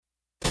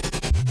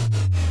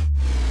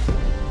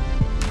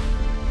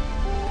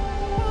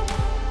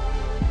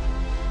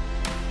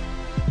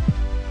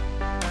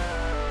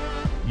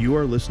You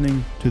are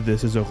listening to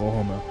This is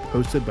Oklahoma,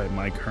 hosted by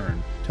Mike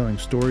Hearn, telling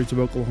stories of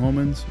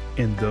Oklahomans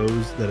and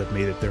those that have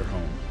made it their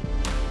home.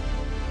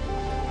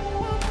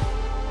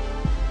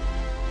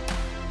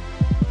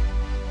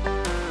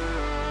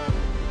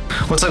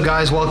 What's up,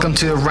 guys? Welcome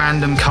to the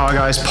Random Car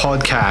Guys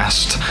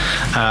podcast.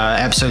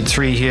 Episode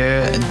 3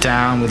 here,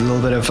 down with a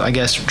little bit of, I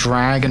guess,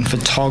 drag and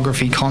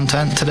photography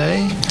content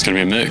today. It's going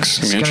to be a mix.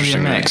 It's going to be a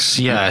mix.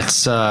 Yeah,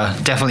 it's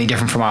definitely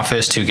different from our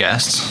first two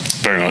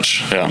guests. Very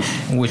much, yeah.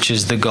 Which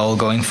is the goal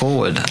going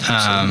forward.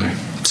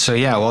 So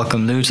yeah,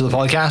 welcome Lou to the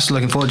podcast.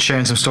 Looking forward to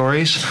sharing some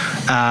stories.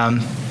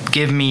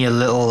 Give me a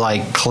little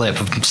clip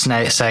of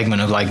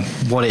segment of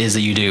what it is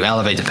that you do.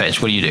 Elevator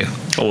pitch. What do you do?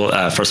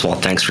 Well, first of all,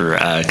 thanks for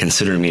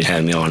considering me and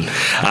having me on.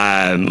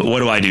 What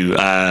do I do?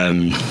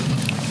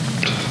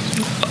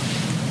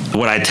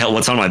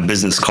 What's on my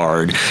business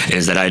card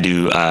is that I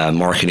do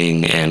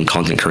marketing and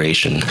content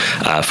creation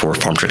for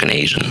Farm Truck and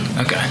Asian.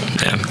 Okay.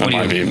 Yeah. That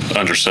might be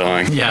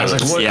underselling. Yeah, I was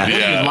like, what do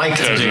you like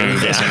to do?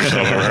 That's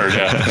underselling I've ever heard,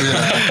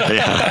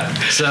 Yeah.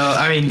 So,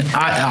 I mean,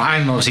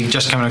 I'm obviously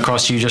just coming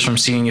across you just from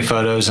seeing your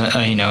photos,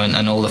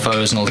 and all the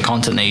photos and all the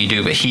content that you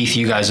do. But Heath,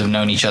 you guys have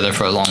known each other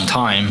for a long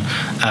time.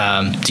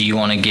 Do you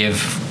want to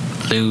give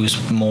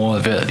Lou's more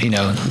of it,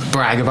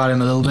 brag about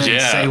him a little bit and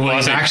say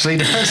what he actually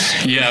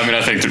does? Yeah, I mean,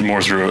 I think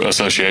more through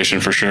association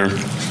for sure.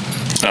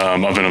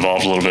 I've been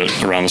involved a little bit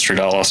around the street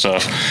outlaw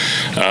stuff.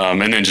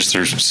 And then just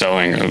through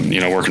selling,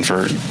 working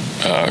for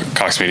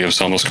Cox Media,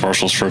 selling those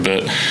commercials for a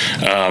bit.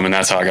 And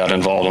that's how I got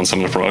involved on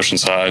some of the promotion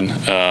side.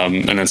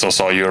 And then so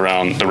saw you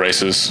around the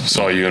races,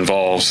 saw you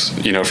involved,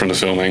 from the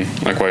filming,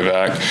 way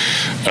back.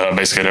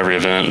 Basically at every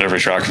event, every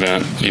track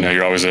event,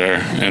 you're always there.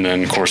 And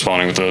then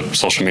corresponding with the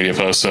social media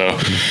posts. So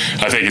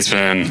I think it's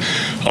been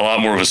a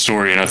lot more of a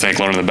story, and I think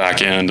learning the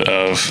back end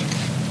of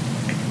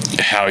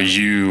how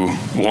you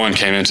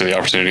came into the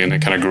opportunity and then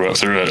kind of grew up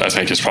through it, I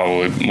think is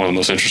probably one of the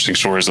most interesting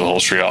stories of the whole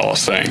Street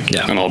Outlaws thing.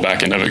 Yeah. And the whole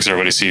back end of it, because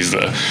everybody sees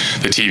the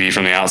TV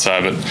from the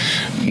outside, but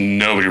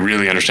nobody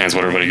really understands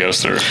what everybody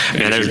goes through.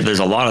 And there's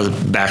a lot of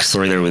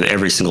backstory there with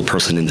every single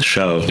person in the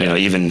show. Yeah.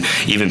 Even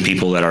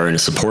people that are in a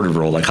supportive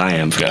role like I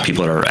am, for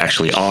people that are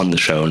actually on the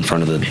show in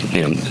front of the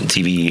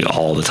TV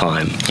all the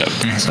time. Yep.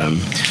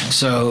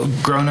 So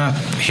grown up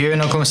here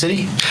in Oklahoma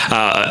City?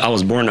 I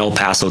was born in El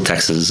Paso,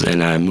 Texas,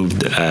 and I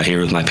moved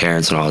here with my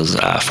parents when I was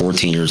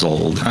 14 years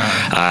old.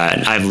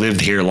 I've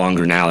lived here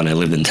longer now than I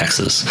lived in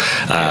Texas.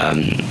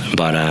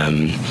 But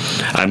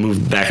I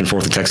moved back and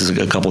forth to Texas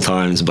a couple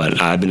times,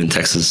 but I've been in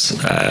Texas.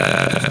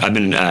 I've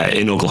been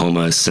in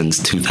Oklahoma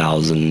since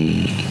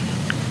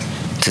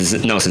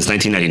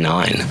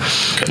 1999.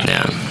 Okay.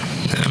 Yeah.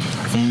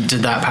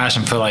 Did that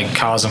passion for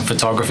cars and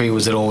photography,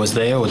 was it always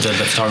there, or did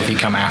the photography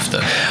come after?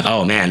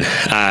 Oh man,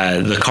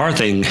 the car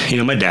thing.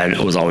 My dad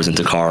was always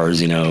into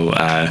cars.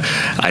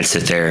 I'd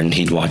sit there and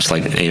he'd watch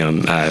car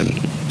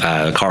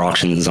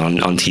auctions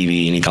on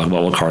TV, and he'd talk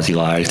about what cars he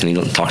liked, and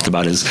he talked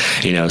about his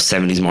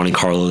 70s Monte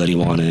Carlo that he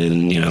wanted,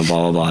 and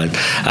blah blah blah.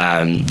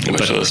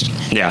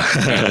 Yeah.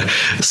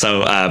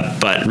 So,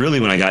 but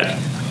really, when I got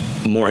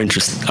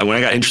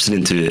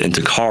interested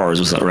into cars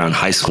was around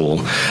high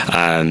school.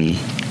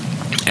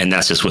 And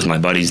that's just with my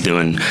buddies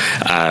doing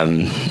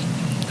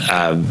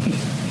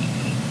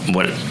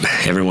what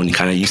everyone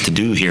kind of used to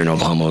do here in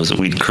Oklahoma. Was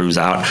we'd cruise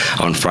out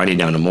on Friday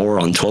down to Moore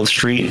on 12th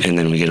Street, and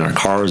then we get in our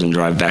cars and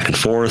drive back and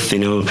forth,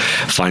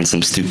 find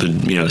some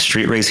stupid,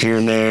 street race here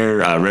and there,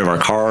 rev our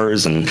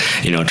cars and,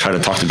 try to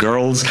talk to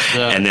girls.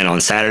 Yeah. And then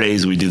on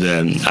Saturdays, we do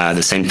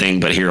the same thing,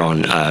 but here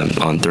on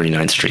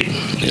 39th Street.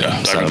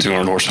 Back when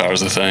 200 horsepower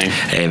is the thing.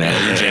 Hey, man.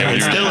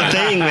 It's still a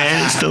thing,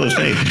 man. It's still a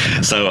thing.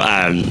 So,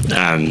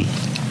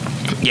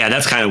 yeah,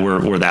 that's kind of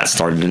where that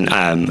started. And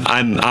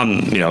I'm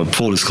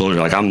full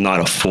disclosure, I'm not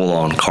a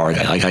full-on car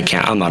guy.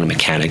 I'm not a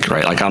mechanic,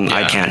 right? I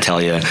can't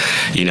tell you,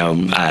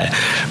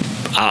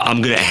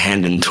 I'm good at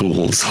handing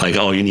tools.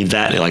 You need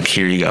that?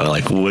 Here you go.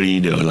 What are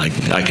you doing?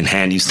 I can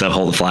hand you stuff,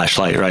 hold the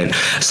flashlight, right?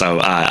 So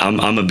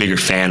I'm a bigger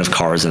fan of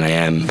cars than I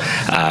am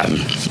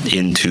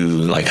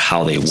into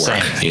how they work.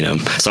 Same.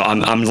 So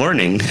I'm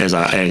learning, as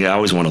I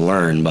always want to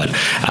learn, but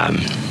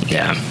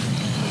yeah.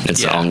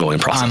 It's an ongoing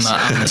process.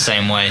 I'm the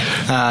same way.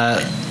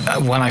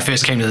 When I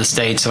first came to the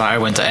States, I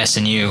went to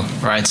SNU,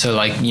 right? So,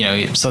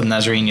 Southern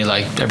Nazarene, you're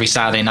every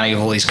Saturday night you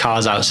have all these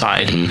cars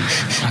outside.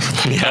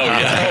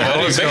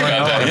 Mm-hmm. What's going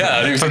on?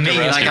 Yeah, for me,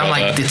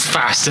 it's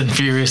Fast and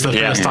Furious the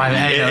first time.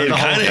 It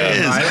kind of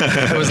is.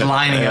 Right? It was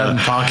lining up and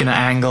parking at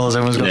angles.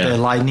 Everyone's got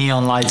their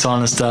neon lights on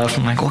and stuff.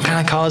 I'm what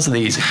kind of cars are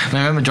these? And I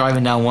remember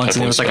driving down once,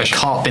 and there was a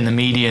cop in the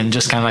median,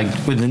 just kind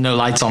of with no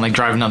lights on,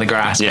 driving on the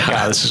grass.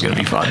 This is going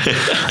to be fun.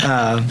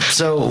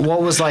 So,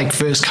 what was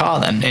first car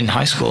then in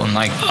high school? And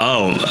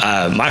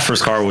my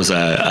first car was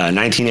a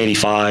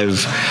 1985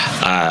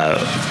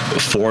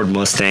 Ford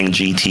Mustang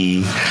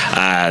GT.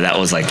 That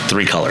was like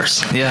 3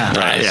 colors. Yeah.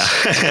 Nice.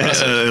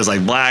 Yeah. It was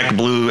like black,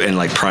 blue, and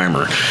like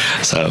primer.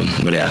 So,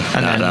 but yeah.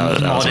 And then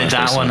modded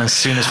that one as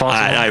soon as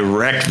possible. I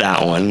wrecked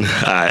that one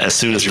as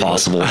soon as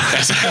possible.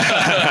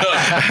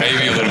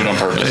 Maybe a little bit on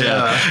purpose.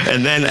 Yeah.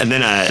 And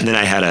then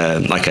I had a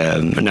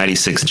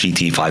 96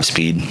 GT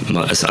 5-speed,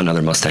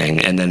 another Mustang,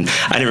 and then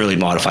I didn't really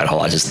modify it a whole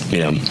lot. I just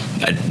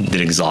I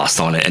did exhaust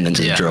on it and then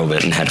just drove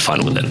it and had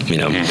fun with it.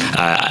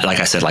 Like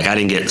I said, I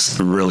didn't get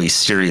really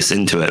serious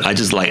into it. I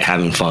just like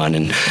having fun,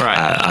 and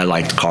I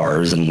liked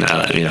cars, and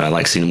I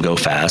like seeing them go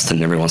fast.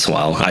 And every once in a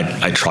while,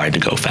 I tried to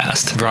go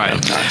fast.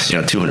 Right.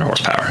 200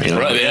 horsepower. It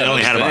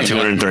only had about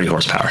 230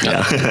 horsepower.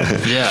 Yeah.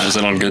 Yeah. Was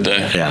it on a good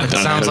day? Yeah. It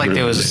sounds like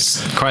there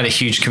was quite a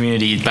huge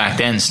community back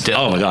then still.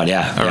 Oh my God,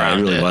 yeah. Yeah,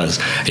 it really was.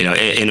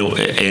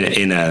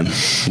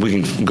 We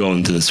can go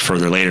into this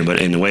further later,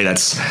 but in a way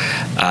that's,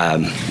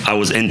 I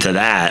was into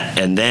that,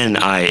 and then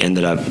I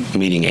ended up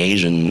meeting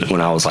Asian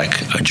when I was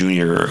like a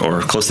junior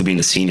or close to being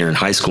a senior in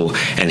high school,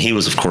 and he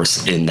was of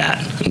course in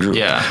that group.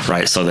 Yeah.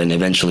 Right. So then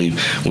eventually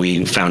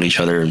we found each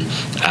other,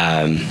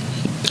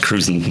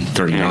 cruising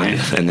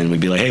 39th, and then we'd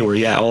be like, hey, where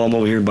you at? Oh, I'm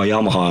over here by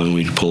Yamaha, and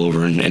we'd pull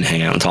over and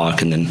hang out and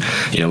talk, and then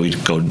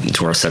we'd go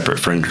to our separate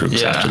friend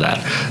groups after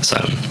that. So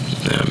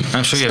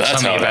I'm sure you have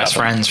some of your best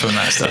friends from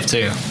that stuff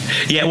too.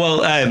 Yeah,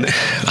 well,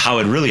 how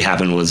it really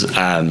happened was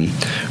I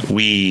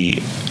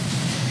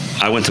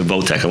went to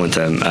Votech. I went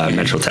to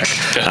Metro Tech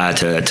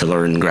to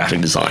learn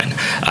graphic design.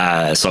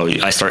 So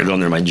I started going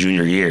there my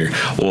junior year.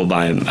 Well,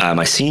 by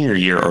my senior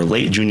year or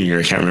late junior year,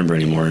 I can't remember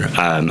anymore.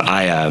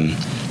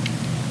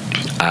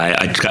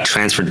 I got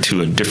transferred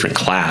to a different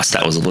class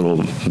that was a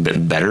little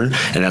bit better,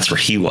 and that's where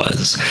he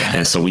was.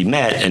 And so we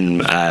met,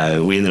 and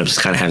we ended up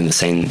just kind of having the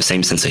same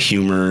sense of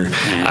humor.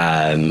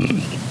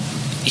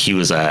 He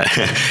was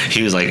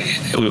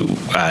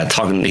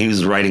talking. He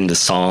was writing the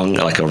song,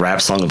 like a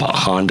rap song about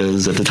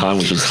Hondas at the time,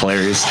 which was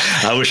hilarious.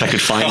 I wish I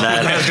could find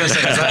that. I was going to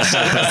say, has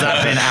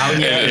that been out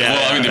yet? Yeah.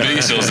 Well, I mean, the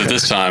biggest deal is at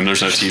this time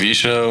there's no TV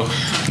show.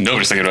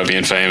 Nobody's thinking about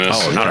being famous.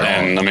 Oh, not at all.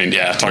 And I mean,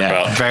 talk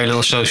about very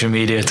little social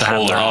media to have.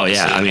 Oh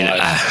yeah, I mean,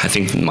 I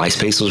think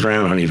MySpace was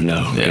around. I don't even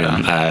know.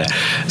 Yeah.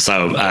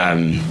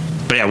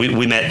 But yeah,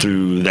 we met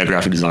through that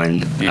graphic design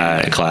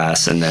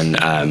class, and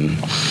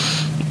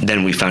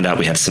then we found out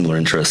we had similar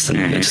interests, and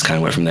it just kind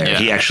of went from there. Yeah.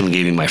 He actually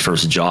gave me my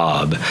first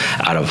job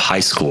out of high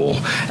school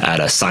at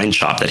a sign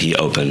shop that he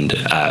opened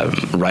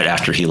right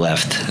after he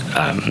left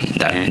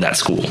that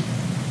school.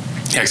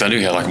 Yeah, because I knew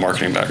he had like a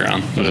marketing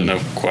background, but I didn't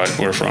know quite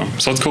where from.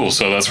 So it's cool.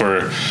 So that's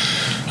where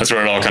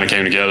it all kind of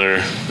came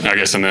together, I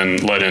guess, and then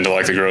led into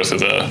like the growth of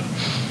the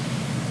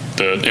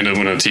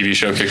when a TV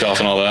show kicked off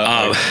and all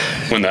that.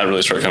 When that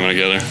really started coming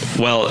together.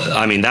 Well,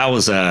 I mean, that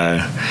was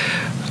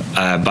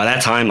by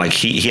that time, like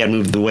he had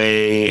moved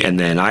away, and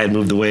then I had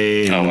moved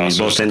away, and we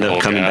both ended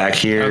up coming back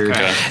here.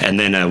 Okay. And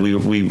then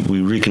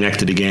we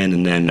reconnected again,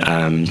 and then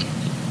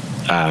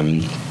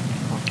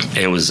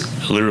it was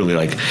literally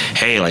like,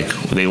 hey, like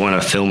they want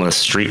to film a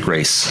street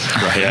race,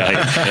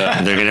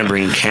 right? They're gonna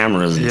bring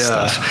cameras and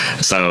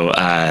stuff. So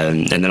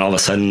and then all of a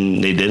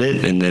sudden they did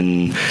it, and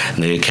then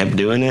they kept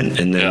doing it,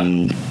 and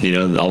then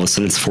all of a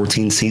sudden it's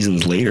 14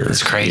 seasons later.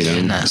 It's crazy,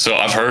 isn't it? So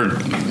I've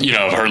heard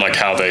like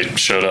how they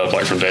showed up,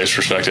 like from Dave's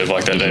perspective,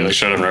 like that day they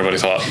showed up and everybody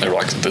thought, they were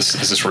like, is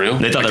this real?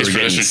 They thought like, they were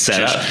getting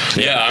set up.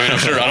 Yeah, I mean, I'm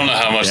sure. I don't know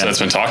how much that's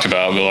been talked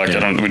about, but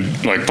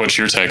like, what's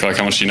your take? Like,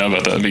 how much do you know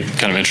about that? It'd be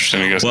kind of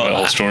interesting to go through that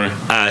whole story.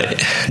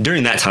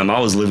 During that time, I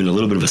was living a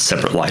little bit of a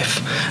separate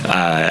life.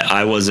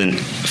 I wasn't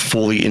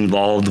fully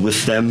involved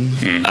with them,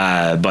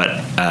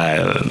 but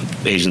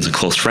Asian's a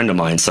close friend of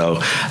mine,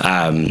 so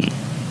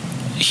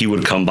he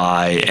would come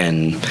by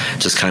and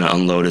just kind of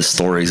unload his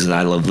stories, and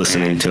I love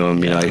listening to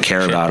him. I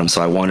care about him,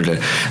 so I wanted to.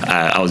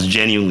 I was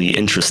genuinely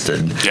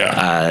interested.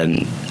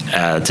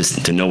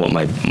 To know what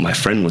my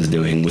friend was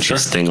doing with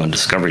this thing on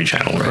Discovery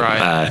Channel.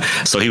 Right.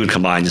 So he would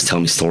come by and just tell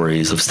me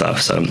stories of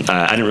stuff. So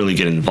I didn't really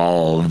get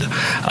involved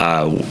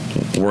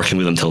working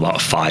with him until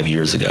about 5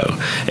 years ago.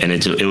 And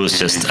it was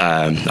just,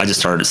 I just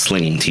started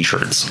slinging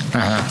T-shirts.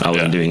 I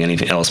wasn't doing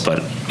anything else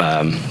but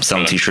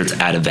selling T-shirts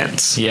at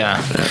events.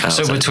 Yeah.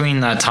 So between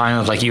that time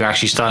of like you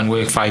actually starting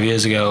work 5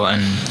 years ago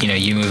and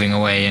you moving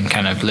away and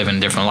kind of living a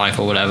different life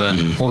or whatever,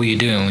 what were you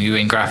doing? Were you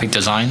in graphic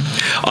design?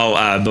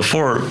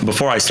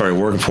 Before I started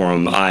working for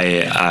him,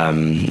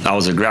 I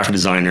was a graphic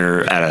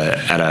designer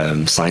at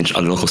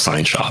a local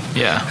sign shop.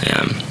 Yeah.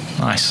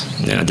 Nice.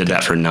 Yeah, I did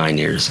that for 9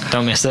 years.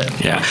 Don't miss it.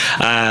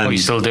 Yeah. You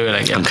still do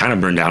it again? I'm kind of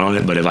burned out on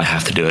it, but if I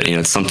have to do it,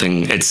 it's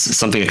something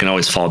I can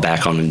always fall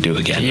back on and do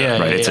again.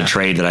 It's a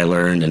trade that I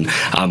learned, and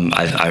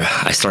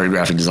I started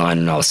graphic design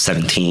when I was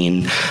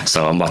 17,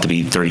 so I'm about to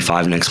be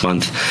 35 next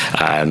month.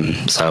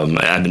 So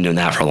I've been doing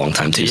that for a long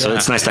time too. So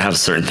it's nice to have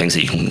certain things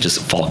that you can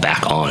just fall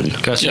back on.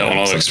 When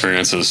all the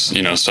experiences,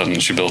 something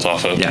that you built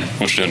off of. Yeah.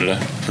 What you're doing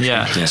today.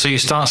 Yeah. So you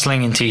start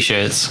slinging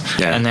T-shirts,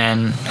 and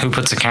then who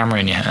puts a camera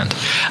in your hand?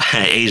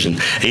 Asian.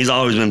 motivation. He's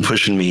always been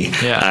pushing me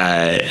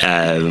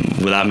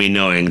without me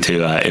knowing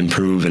to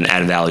improve and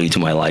add value to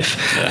my life.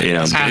 You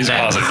know, he's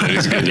positive.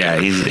 He's good. Yeah,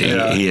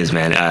 he is,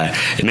 man.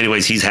 In many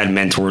ways, he's had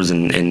mentors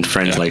and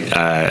friends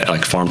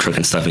like Farm Truck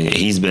and stuff. And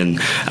he's been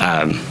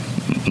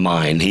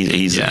mine.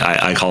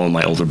 I call him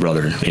my older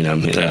brother. You know,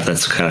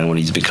 that's kind of what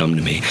he's become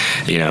to me.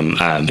 You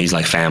know, he's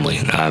like family.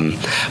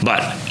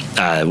 But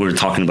we were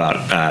talking about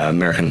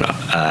American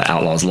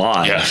Outlaws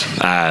Live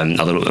a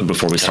little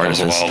before we started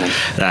this.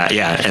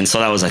 And so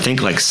that was, I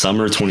think, like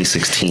summer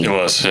 2016. It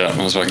was, it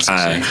was back in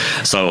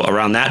 2016. So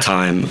around that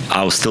time,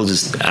 I was still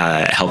just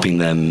helping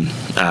them.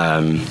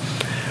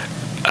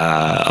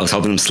 I was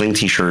helping them sling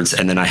T-shirts,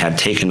 and then I had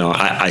taken on.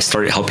 I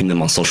started helping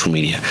them on social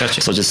media.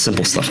 Gotcha. So just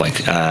simple stuff like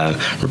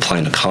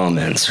replying to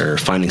comments or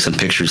finding some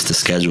pictures to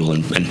schedule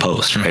and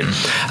post.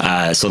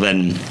 Right. So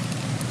then.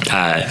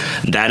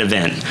 That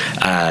event,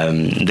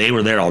 they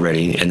were there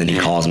already, and then he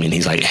calls me and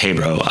he's like, "Hey,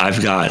 bro,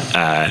 I've got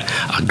a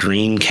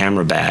green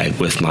camera bag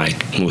with my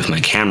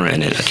camera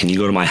in it. Can you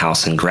go to my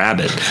house and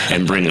grab it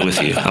and bring it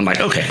with you?" I'm like,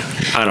 "Okay."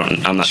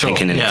 I'm not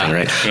thinking anything,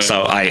 right? Yeah.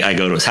 So I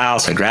go to his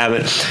house, I grab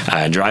it,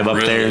 I drive up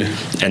there,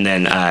 and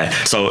then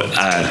so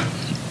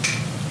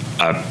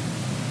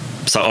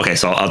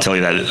I'll tell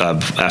you that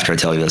after I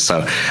tell you this.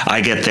 So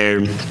I get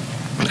there.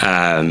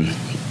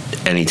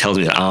 And he tells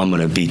me that I'm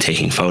going to be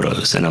taking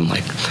photos, and I'm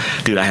like,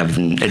 "Dude,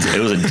 it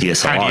was a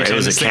DSLR. It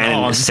was a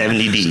Canon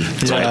 70D."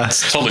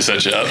 Totally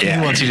set you up. Yeah.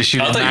 He wants you to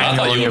shoot. I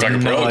thought you looked like a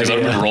pro because I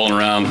remember rolling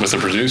around with the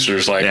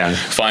producers,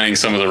 finding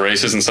some of the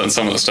races and setting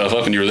some of the stuff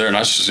up, and you were there, and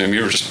I just assumed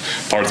you were just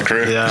part of the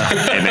crew. Yeah.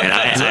 Hey, man,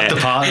 I the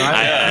part,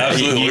 right?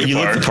 Absolutely. You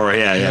look the part.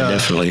 Yeah,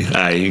 definitely.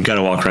 You got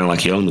to walk around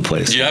like you own the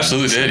place. You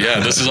absolutely did.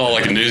 Yeah, this is all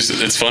like news.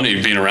 It's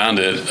funny being around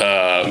it,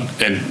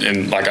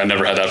 and like I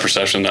never had that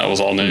perception that was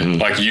all new. Mm-hmm.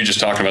 Like you just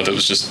talking about that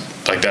was just.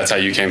 Like that's how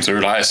you came through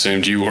it. I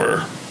assumed you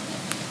were.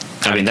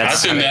 I mean, that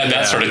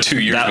started 2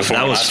 years before.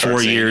 That was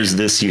 4 years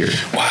this year.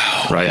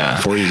 Wow. Right. Yeah.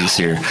 4 years this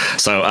year.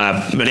 So,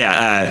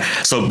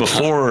 so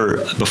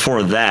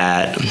before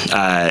that,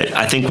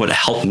 I think what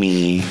helped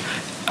me,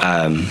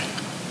 I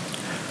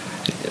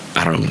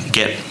don't know,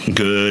 get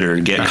good or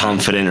get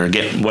confident or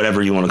get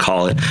whatever you want to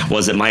call it,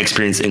 was that my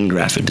experience in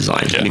graphic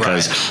design.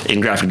 Because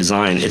in graphic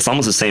design, it's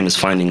almost the same as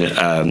finding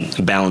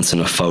balance in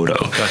a photo.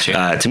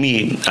 Gotcha. To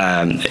me,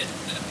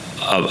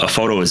 a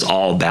photo is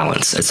all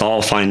balance. It's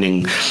all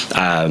finding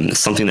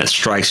something that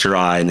strikes your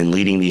eye and then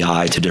leading the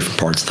eye to different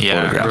parts of the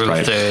photograph,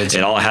 right?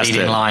 It all has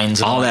to,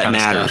 lines, all that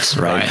matters,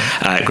 right?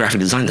 Graphic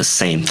design, the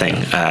same thing.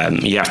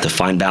 You have to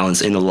find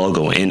balance in the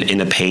logo,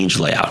 in a page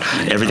layout.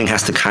 Everything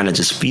has to kind of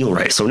just feel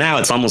right. So now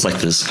it's almost like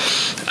this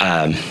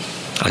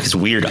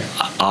weird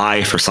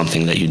eye for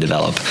something that you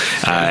develop,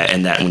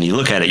 and that when you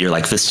look at it, you're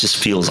like, this just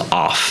feels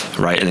off,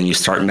 right? And then you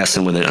start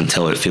messing with it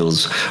until it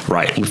feels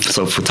right.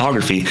 So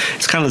photography,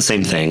 it's kind of the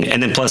same thing.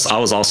 And then plus, I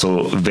was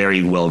also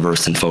very well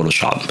versed in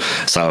Photoshop.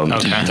 So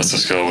that's a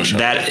skill.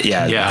 I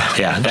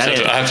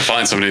have to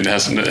find somebody that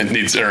has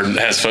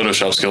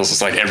Photoshop skills.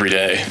 It's like every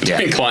day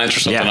between clients or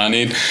something I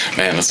need.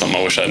 Man, that's something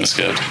I wish I hadn't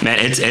skipped. Man,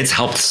 it's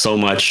helped so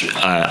much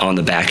on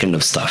the back end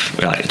of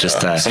stuff. Like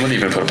somebody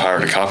even put a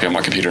power to copy on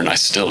my computer, and I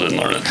still didn't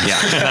learn it. Yeah.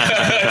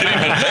 I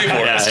didn't even pay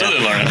for it. I still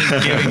didn't learn it.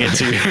 Giving it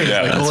to you.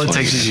 All it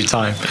takes is your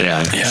time.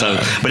 Yeah. So,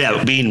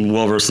 but being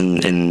well versed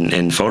in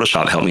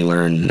Photoshop helped me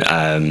learn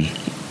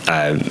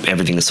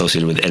everything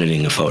associated with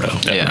editing a photo.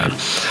 Yeah.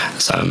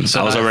 So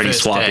I was already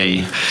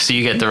swapping. So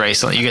you get the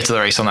race on. You get to the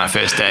race on that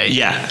first day.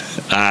 Yeah.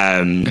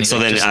 So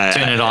then just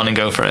turn it on and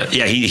go for it.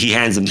 Yeah. He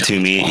hands them to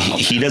me.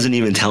 He doesn't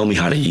even tell me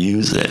how to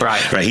use it.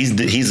 Right.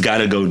 He's got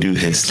to go do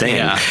his thing.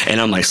 Yeah. And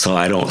I'm like, so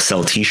I don't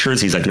sell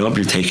T-shirts. He's like, nope,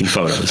 you're taking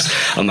photos.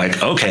 I'm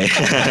like, okay.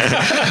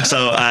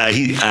 So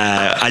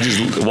I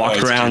just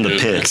walked around the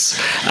pits.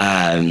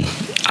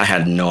 I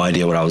had no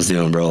idea what I was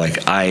doing, bro. Like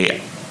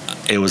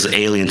it was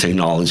alien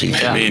technology.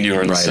 Yeah. Me and you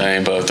were in the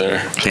same boat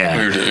there. Yeah.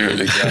 We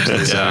were exactly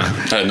the same.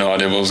 I had no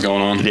idea what was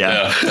going on.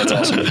 Yeah. That's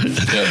awesome.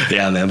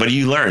 Yeah, man. But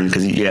you learn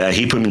because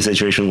he put me in a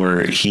situation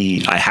where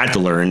I had to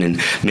learn,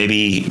 and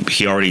maybe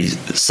he already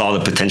saw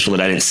the potential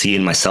that I didn't see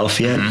in myself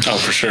yet. Mm-hmm. Oh,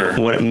 for sure.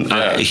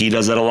 He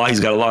does that a lot.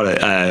 He's got a lot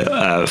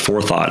of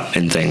forethought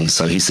in things,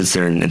 so he sits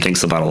there and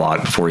thinks about a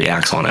lot before he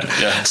acts on it.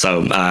 Yeah.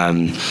 So,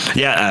 man,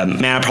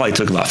 I probably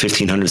took about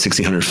 1,500,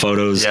 1,600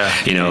 photos. Yeah.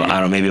 I don't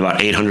know, maybe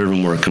about 800 of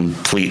them were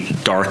complete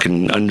dark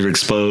and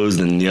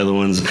underexposed, and the other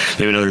ones,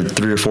 maybe another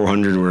 300 or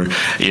 400 were,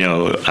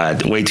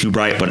 way too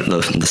bright. But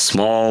the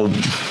small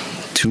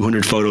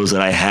 200 photos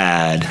that I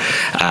had,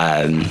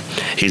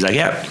 he's like,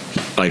 yeah,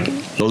 like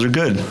those are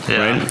good,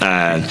 right?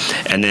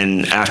 And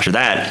then after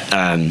that,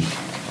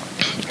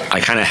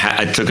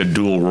 I took a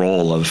dual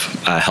role of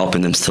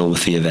helping them still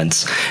with the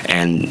events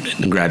and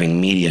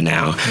grabbing media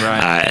now,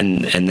 right.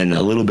 And then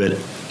a little bit.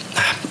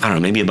 I don't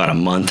know, maybe about a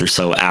month or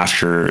so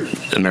after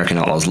American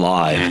Outlaws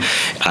Live,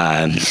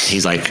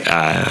 he's like,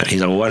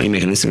 well, why don't you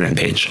make an Instagram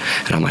page?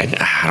 And I'm like,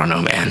 I don't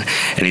know, man.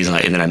 And he's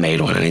like, and then I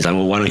made one, and he's like,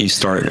 well, why don't you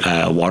start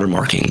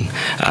watermarking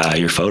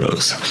your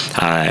photos?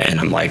 And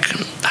I'm like,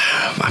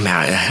 I mean,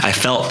 I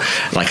felt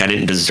like I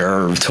didn't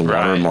deserve to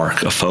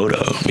watermark a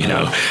photo, you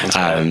know?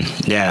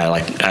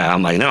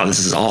 I'm like, no, this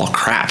is all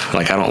crap.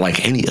 Like, I don't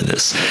like any of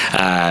this.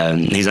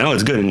 He's like, oh,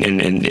 it's good,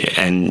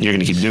 and you're going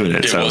to keep doing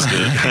it. It was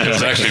good. It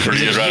was actually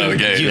pretty good right out of the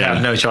gate. You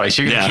have no choice.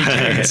 You're going to keep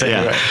doing it.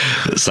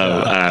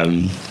 So,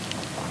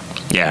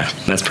 yeah,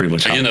 that's pretty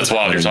much. Again, that's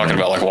wild. You're talking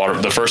about like water.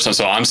 The first time,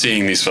 so I'm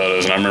seeing these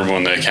photos, and I remember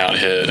when the account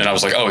hit, and I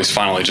was like, "Oh, he's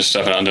finally just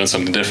stepping out and doing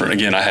something different."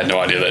 Again, I had no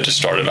idea that just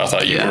started. I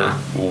thought you were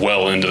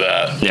well into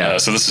that. Yeah.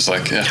 So this is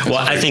like, well,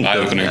 I think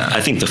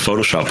the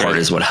Photoshop part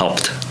is what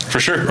helped. For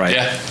sure. Right.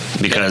 Yeah.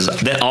 Because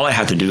all I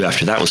had to do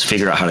after that was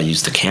figure out how to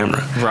use the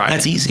camera. Right.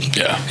 That's easy.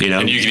 Yeah. You know,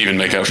 and you can even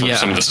make up for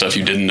some of the stuff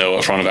you didn't know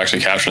up front of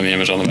actually capturing the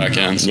image on the back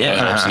end. So that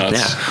helps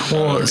nuts.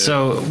 Well,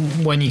 so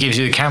when he gives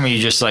you the camera, you're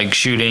just like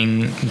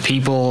shooting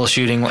people,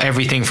 shooting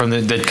everything from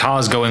the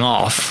cars going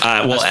off.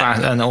 At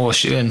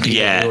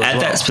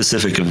that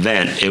specific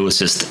event, it was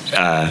just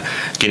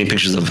getting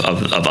pictures of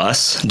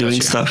us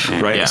doing stuff,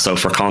 right? Yeah. So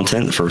for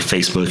content, for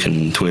Facebook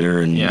and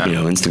Twitter and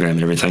Instagram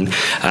and everything,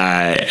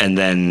 and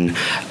then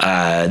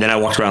I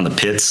walked around the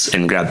pits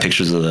and grabbed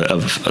pictures of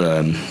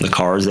the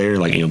cars there,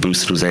 like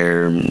Boosted was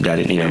there,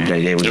 Daddy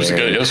Day was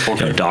there, it was full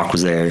Doc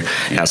was there.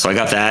 Yeah, so I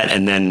got that,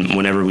 and then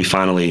whenever we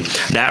finally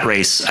that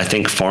race, I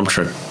think Farm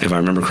Truck, if I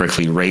remember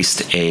correctly,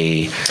 raced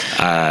a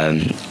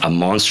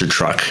monster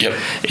truck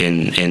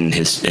in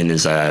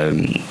his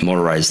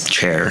motorized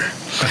chair,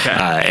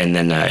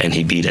 and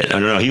he beat it. I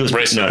don't know. He was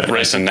racing NASCAR.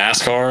 Raced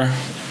NASCAR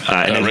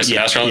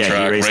on the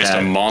track. Raced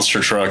a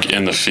monster truck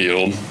in the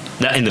field.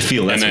 In the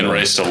field, and then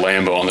raced a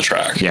Lambo on the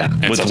track. Yeah,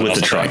 with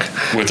the truck.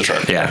 With the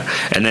truck. Yeah,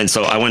 and then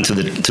so I went to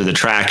the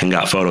track and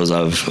got photos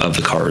of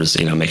the cars,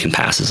 making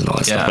passes and all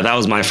that stuff. But that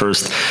was my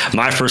first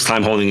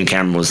time holding a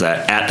camera was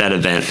at that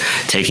event,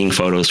 taking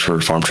photos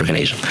for Farm Truck in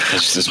Asia.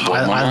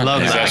 I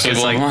love that.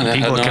 It's like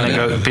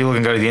people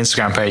can go to the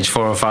Instagram page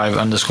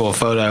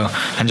 405_photo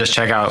and just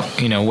check out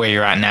where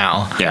you're at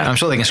now. Yeah, I'm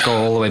sure they can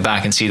scroll all the way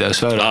back and see those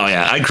photos. Oh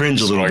yeah, I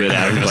cringe a little bit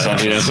at it,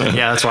 but,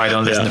 yeah, that's why I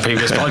don't listen to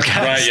previous podcasts.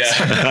 Right.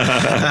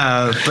 Yeah.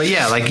 But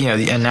yeah,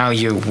 and now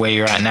you're where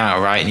you're at now,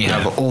 right? And you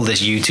have all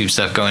this YouTube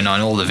stuff going on,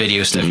 all the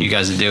video stuff you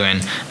guys are doing,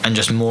 and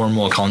just more and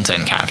more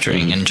content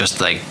capturing, and just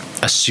like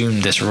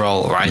assume this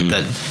role, right?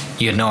 That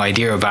you had no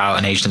idea about,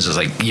 and agents was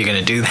like, you're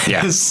gonna do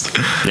this.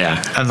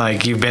 Yeah. And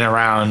like you've been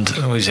around,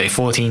 what would you say,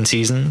 14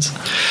 seasons?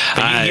 You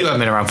haven't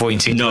been around 14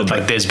 seasons. No,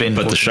 but there's been.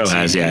 But the show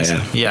has, yeah.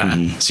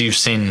 So you've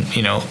seen,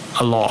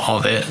 a lot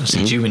of it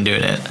since you've been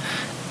doing it,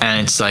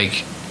 and it's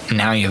like.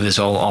 Now you have this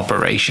whole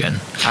operation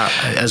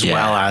as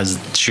well as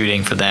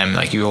shooting for them.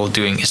 Like you're all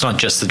doing, it's not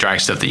just the drag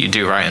stuff that you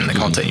do, right? And the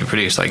content you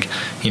produce,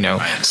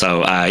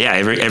 So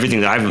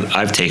everything that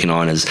I've taken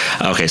on is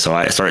okay. So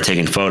I started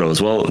taking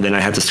photos. Well, then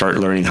I had to start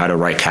learning how to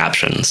write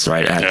captions,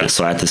 right? I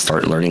had to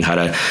start learning how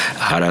to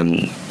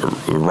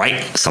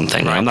write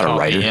something. I'm not a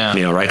writer.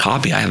 Write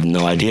copy. I have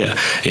no idea.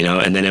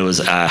 And then it was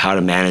how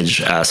to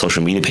manage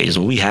social media pages.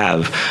 Well, we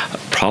have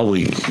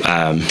probably.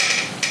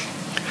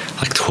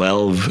 Like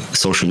 12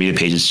 social media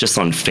pages just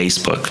on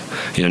Facebook.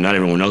 Not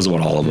everyone knows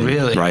about all of them.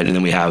 Really? Right? And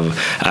then we have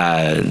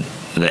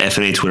the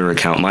FNA Twitter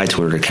account, my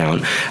Twitter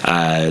account.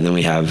 Then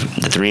we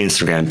have the 3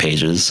 Instagram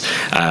pages.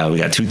 We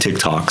got 2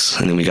 TikToks,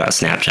 and then we got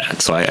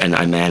Snapchat. So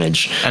I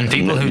manage. And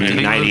people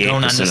who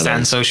don't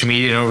understand social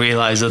media don't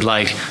realize that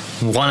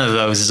one of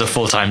those is a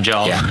full-time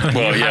job. Yeah.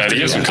 Well, to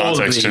give some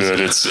context to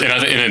it, it's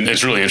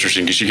really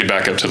interesting because you get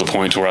back up to the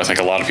point where I think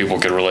a lot of people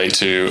could relate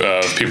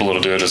to people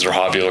that'll do it as their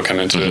hobby, that'll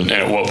come into it, and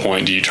at what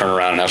point do you turn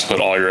around and have to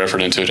put all your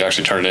effort into it to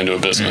actually turn it into a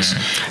business?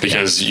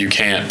 Because you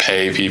can't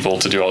pay people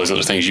to do all these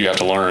other things. You have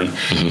to learn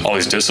all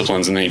these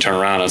disciplines, and then you turn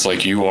around and it's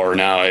like you are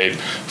now a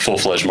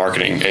full-fledged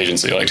marketing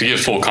agency. To give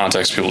full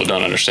context to people that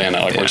don't understand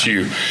that, what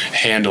you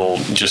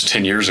handled just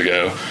 10 years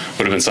ago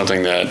would have been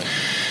something that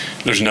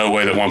there's no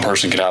way that one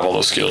person could have all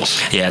those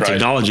skills. Yeah, right?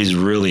 Technology's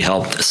really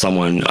helped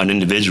an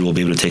individual,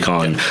 be able to take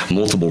on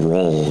multiple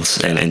roles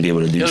and be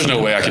able to do. There's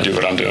no way I could do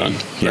what I'm doing,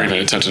 or even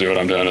attempt to do what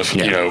I'm doing if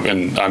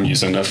and I'm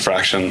using a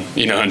fraction,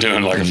 and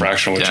doing a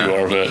fraction of what you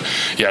are. But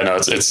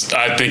it's.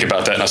 I think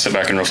about that and I sit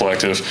back and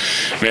reflect.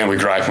 We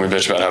gripe and we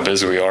bitch about how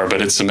busy we are,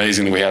 but it's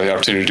amazing that we have the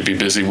opportunity to be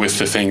busy with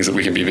the things that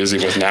we can be busy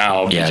with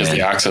now because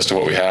the access to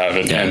what we have,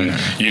 and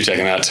you've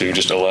taken that to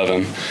just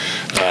 11.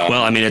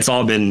 It's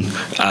all been.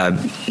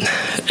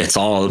 It's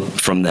all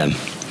from them,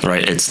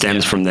 right? It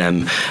stems from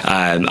them.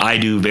 I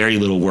do very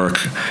little work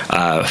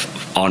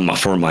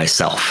for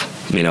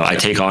myself. I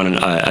take on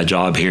a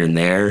job here and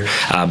there,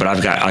 but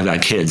I've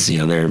got kids.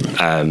 They're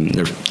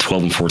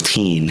 12 and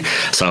 14.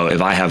 So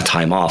if I have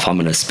time off, I'm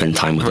going to spend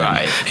time with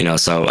them.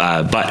 So,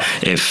 but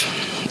if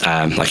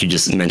like you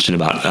just mentioned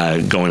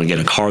about going to get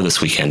a car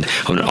this weekend,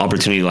 when an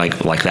opportunity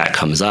like that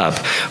comes up,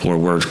 where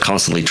we're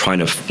constantly trying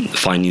to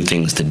find new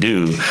things to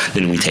do,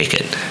 then we take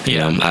it,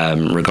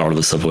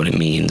 regardless of what it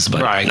means.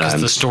 But, right,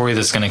 because the story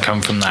that's going to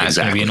come from that is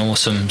going to be an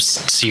awesome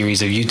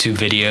series of YouTube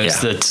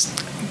videos that's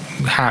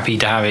happy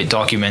to have it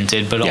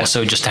documented, but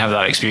also just to have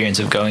that experience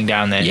of going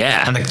down there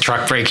and the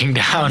truck breaking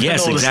down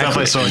and all the stuff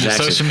I saw on your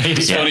social media.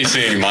 It's funny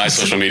seeing my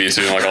social media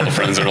too, like all the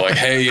friends that are like,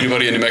 hey,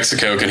 anybody in New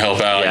Mexico can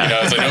help out.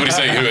 It's like nobody's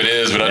saying who it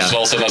is, but I just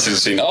all of a sudden I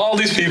was seeing all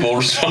these people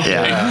responding.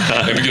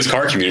 And because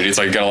car community, it's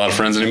like you got a lot of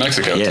friends in New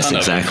Mexico. Yes,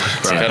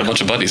 exactly. So I had a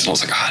bunch of buddies and I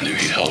was like, I knew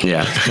he'd help.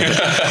 Yeah.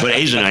 But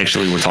Asian,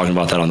 actually, we're talking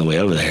about that on the way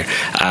over there.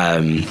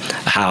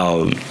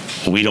 How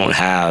we don't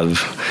have,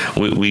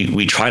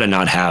 we try to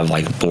not have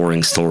like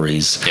boring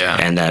stories,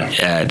 and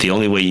that the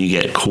only way you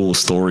get cool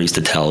stories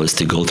to tell is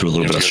to go through a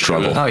little bit of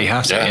struggle. Oh, you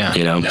have to,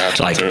 You know,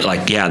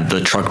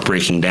 the truck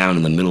breaking down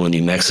in the middle of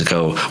New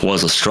Mexico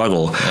was a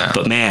struggle,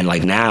 but man,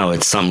 like now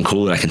it's something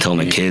cool that I can tell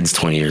my kids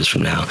 20 years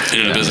from now.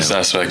 In a business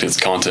aspect, it's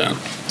content.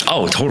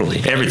 Oh,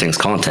 totally. Everything's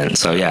content.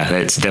 So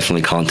it's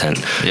definitely content.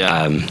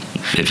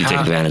 If you take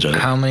advantage of it.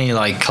 How many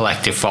like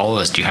collective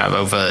followers do you have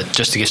over,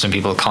 just to give some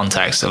people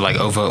context of like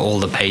over all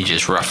the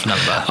pages, rough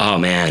number? Oh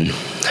man,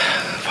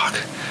 fuck.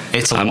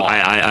 It's a lot.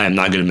 I am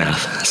not good at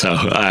math, so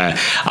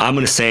I'm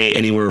gonna say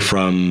anywhere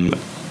from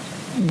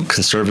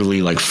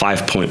conservatively like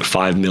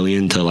 5.5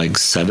 million to like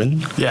 7.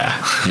 Yeah.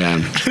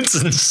 It's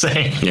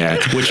insane. Yeah,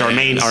 which our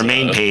main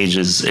page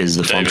is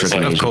the Farm Trucking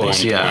Agent. Of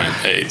course,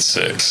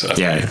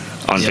 1.86.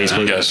 On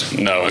Facebook. Yes,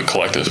 no,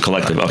 collective.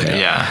 Okay.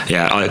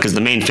 Yeah. Because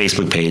the main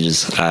Facebook page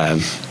is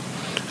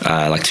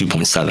like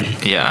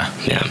 2.7. Yeah.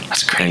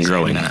 That's crazy. And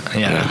growing.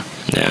 Yeah.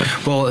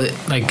 Well,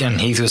 like, and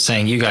Heath was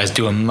saying, you guys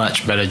do a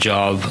much better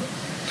job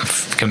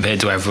compared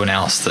to everyone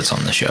else that's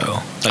on the show.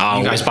 Like,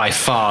 you guys by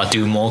far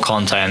do more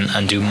content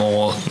and do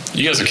more.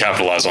 You guys have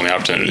capitalized on the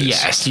opportunities.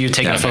 Yes, you're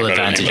taking full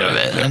advantage of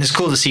it, and it's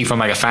cool to see from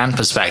like a fan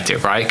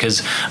perspective, right?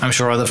 Because I'm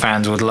sure other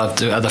fans of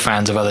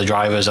other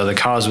drivers, other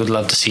cars would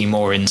love to see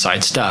more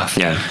inside stuff.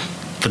 Yeah.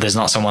 But there's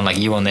not someone like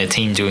you on their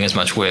team doing as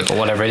much work or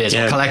whatever it is.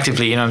 Or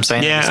collectively, you know what I'm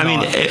saying? Yeah, I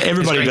mean,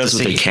 everybody does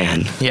what they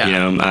can. Yeah. You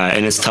know,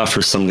 and it's tough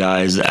for some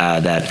guys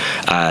that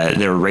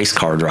they're race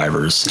car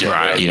drivers.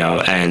 Right. You know,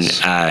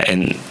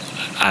 and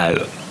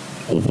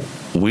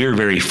we're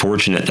very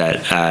fortunate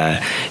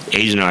that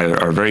Asian and I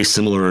are very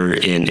similar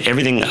in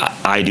everything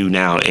I do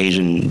now.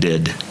 Asian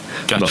did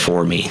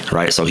before me,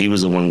 right? So he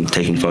was the one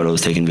taking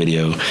photos, taking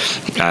video,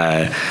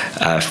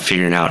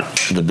 figuring out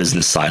the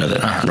business side of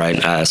it,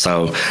 right?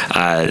 So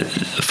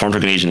Farm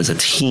Trucking Agent as a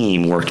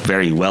team worked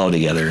very well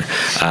together.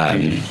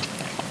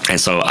 And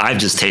so I've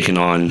just taken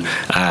on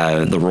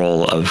the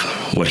role of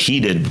what he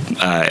did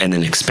and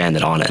then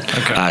expanded on it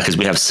because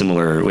we have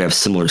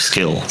similar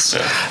skills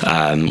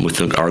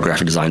with our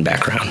graphic design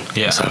background.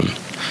 Yeah.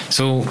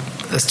 So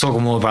let's talk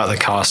more about the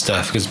car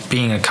stuff, because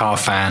being a car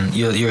fan,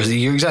 you're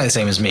exactly the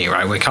same as me,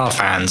 right? We're car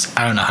fans.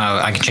 I don't know how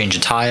I can change a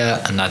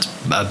tire, and that's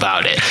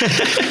about it.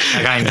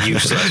 Like, I'm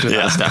useless with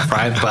that stuff,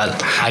 right?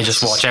 But I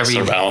just watch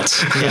every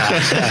balance.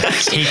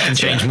 He can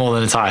change more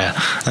than a tire,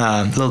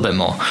 a little bit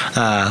more.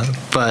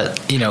 But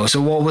you know,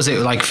 so what was it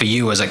like for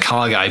you as a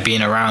car guy,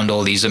 being around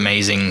all these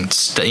amazing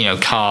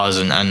cars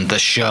and the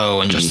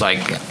show, and just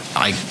like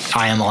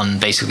I am on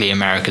basically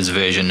America's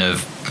version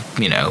of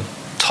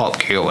Top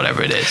Gear or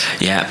whatever it is.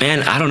 Yeah,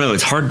 man, I don't know.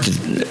 It's hard to...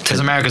 Because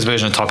America's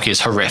version of Top Gear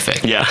is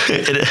horrific. Yeah.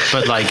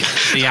 But like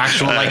the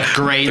actual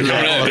great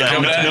level...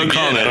 No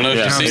comment. I don't know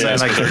if you've seen this,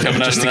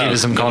 just to give you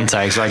some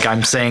context, like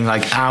I'm saying,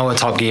 like our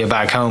Top Gear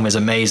back home is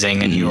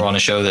amazing, and you're on a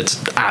show that's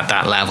at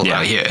that level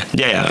out here.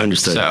 Yeah,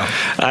 understood. So...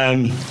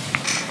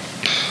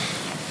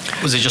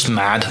 was it just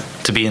mad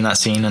to be in that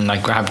scene and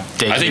like have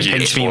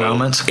pinch me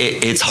moments?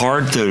 It's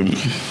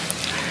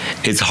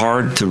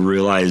hard to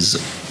realize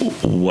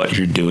what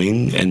you're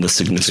doing and the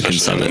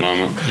significance of it.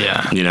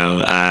 Yeah. You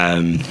know,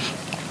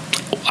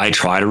 I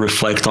try to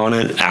reflect on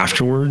it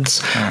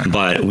afterwards,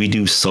 but we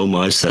do so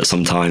much that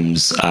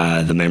sometimes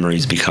the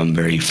memories become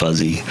very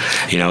fuzzy,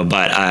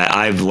 but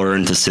I've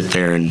learned to sit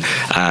there and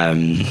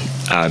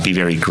be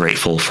very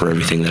grateful for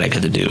everything that I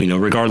get to do,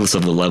 regardless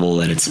of the level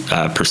that it's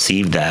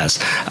perceived as.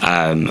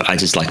 I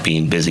just like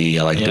being busy.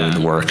 I like doing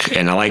the work,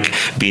 and I like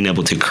being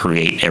able to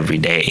create every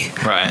day.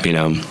 Right.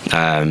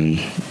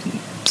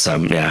 So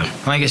yeah,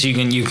 well, I guess you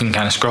can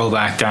kind of scroll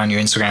back down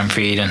your Instagram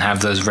feed and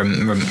have those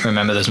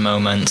remember those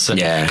moments.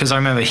 Because I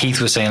remember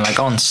Heath was saying, like,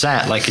 on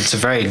set, like, it's a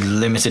very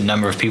limited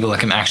number of people that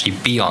can actually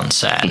be on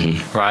set,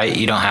 right?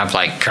 You don't have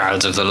like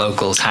crowds of the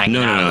locals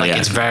hanging out. Like,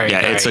 it's very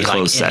it's a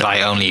closed set.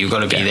 Invite only. You've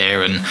got to be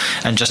there, and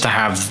just to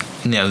have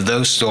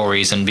those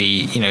stories and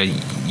be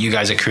you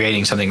guys are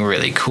creating something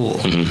really cool,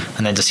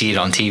 and then to see it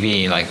on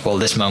TV, like, well,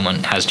 this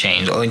moment has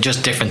changed, or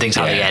just different things,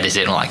 how they edit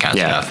it and all that kind of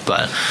stuff.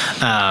 But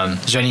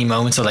is there any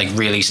moments that like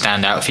really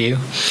stand out for you?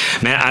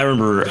 Man, I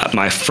remember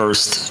my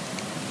first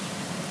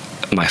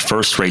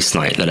race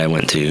night that I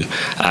went to,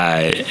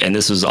 and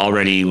this was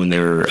already when they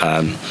were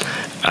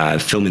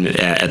filming it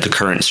at the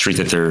current street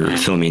that they're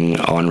filming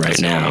on right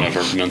That's now. I've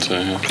ever been to,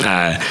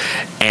 yeah.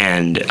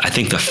 And I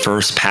think the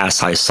first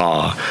pass I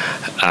saw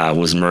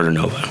was Murder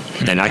Nova.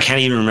 And I can't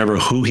even remember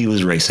who he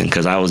was racing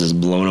because I was just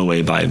blown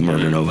away by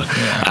Murder Nova.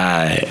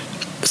 Yeah.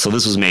 So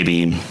this was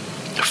maybe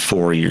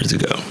 4 years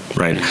ago,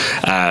 right?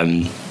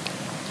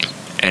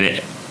 And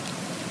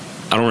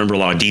I don't remember a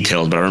lot of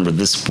details, but I remember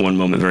this one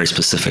moment very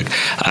specific,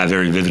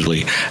 very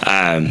vividly.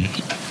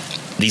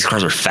 These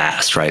cars are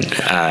fast, right?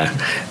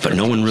 But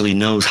no one really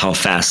knows how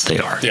fast they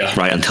are,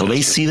 right? Until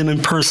they see them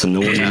in person,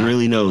 no one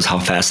really knows how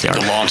fast they are.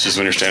 The launches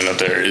when you're standing up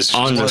there is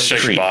On the just shake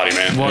your street. body,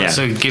 man. Well, Yeah.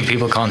 so give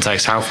people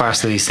context. How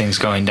fast are these things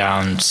going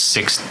down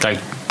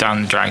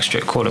down the drag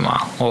strip, quarter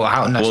mile? Or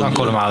how? No, it's Well, not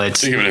quarter mile.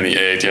 It's Think of it in the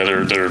eighth. Yeah,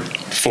 they're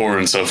 4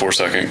 and sub 4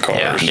 second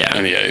cars Yeah.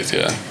 in the eighth.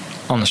 Yeah,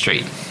 on the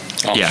street.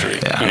 on Yeah. the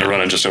street, Yeah. and they're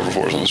running just over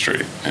 4s on the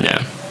street.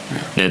 Yeah.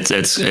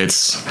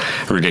 It's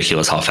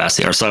ridiculous how fast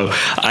they are. So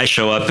I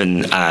show up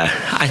and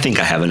I think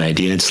I have an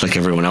idea, just like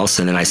everyone else,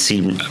 and then I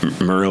see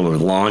Murdo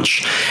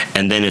launch,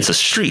 and then it's a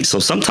street. So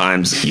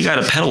sometimes you got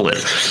to pedal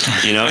it.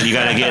 You know, you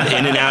got to get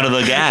in and out of the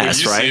When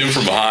gas, you right? see them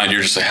from behind,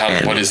 you're just like,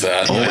 And- what is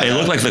that? Oh, it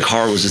looked like the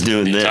car was just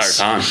doing The this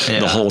entire time.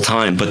 the whole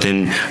time, but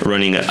then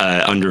running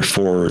under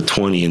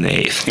 420 in the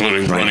eighth.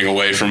 Literally right? running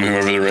away from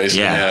whoever they're racing.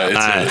 Yeah,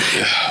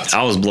 It's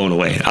I was blown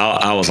away.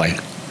 I was like,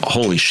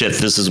 holy shit,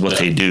 this is what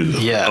they do.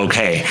 Yeah.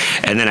 Okay.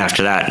 And then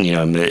after that, you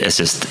know, it's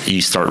just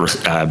you start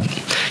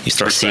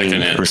respecting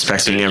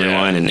Yeah.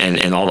 everyone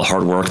and all the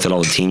hard work that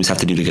all the teams have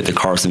to do to get the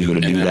cars to be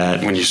able to And do then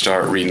that. when you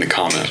start reading the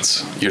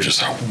comments, you're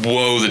just like,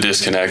 whoa, the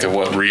disconnect of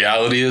what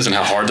reality is and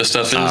how hard this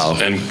stuff is Oh.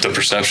 and the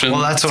perception.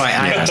 Well, that's what I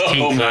asked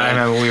Keith. Oh, man. I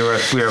remember we were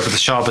up at the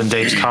shop and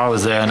Dave's car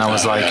was there, and I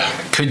was like,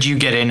 "Could you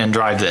get in and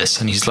drive this?"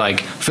 And he's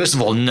like, "First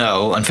of all,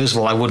 no, and first of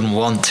all, I wouldn't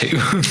want to."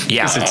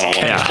 Yeah,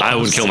 I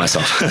would kill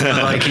myself.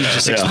 Like he's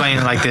just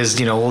explaining, like there's,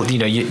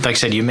 like I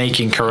said, you're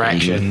making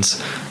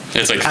corrections.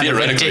 It's like At a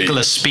theoretically,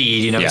 ridiculous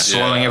speed, Yeah.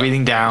 slowing Yeah.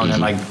 everything down,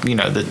 and like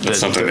the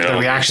something they the don't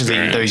reactions that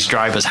experience. those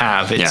drivers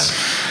have.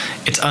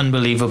 It's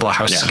unbelievable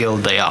how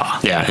skilled they are.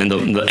 Yeah, and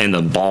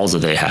the balls that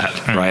they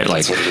have, right?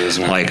 Like, what it is,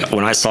 man. like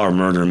when I saw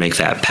Murder make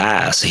that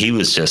pass, he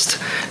was just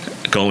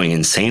going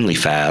insanely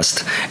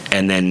fast,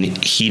 and then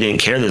he didn't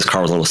care that his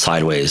car was a little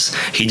sideways.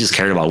 He just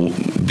cared about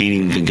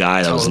beating the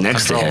guy that was Total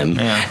next control, to him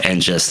yeah.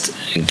 and just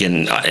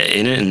getting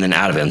in it and then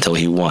out of it until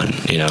he won.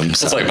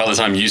 So, it's like by the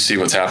time you see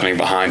what's happening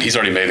behind, he's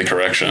already made the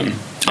correction.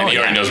 And he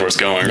already knows where it's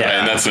going, right? Yeah.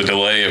 And that's the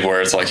delay of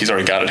where it's like he's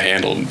already got it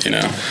handled,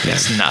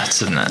 It's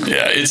nuts, isn't it?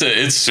 Yeah,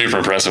 it's super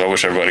impressive. I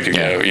wish everybody could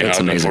go. it's I've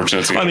been amazing.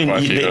 fortunate to go I mean,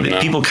 quite a few of them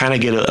now. people kind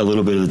of get a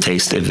little bit of the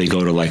taste if they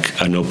go to like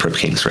a No Prep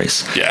Kings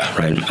race. Yeah,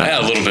 right.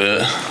 Yeah, a little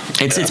bit.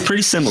 It's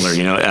pretty similar,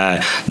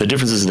 the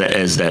difference is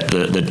that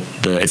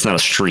the it's not a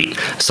street,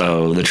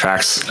 so the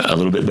track's a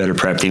little bit better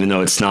prepped, even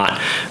though it's not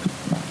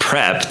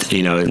prepped.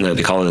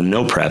 They call it a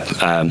no prep.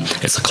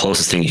 It's the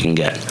closest thing you can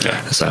get.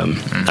 Yeah. So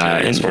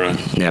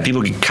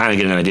people kind of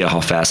get an idea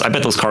how fast. I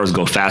bet those cars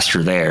go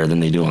faster there than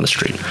they do on the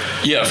street.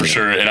 Yeah, for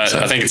sure. And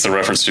I think it's the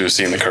reference to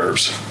seeing the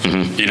curves.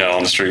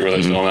 On the street where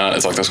they film that.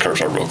 It's like those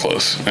curves are real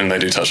close, and they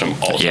do touch them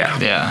all the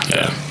time.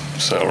 Yeah.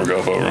 So or go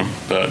up over them.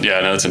 But yeah,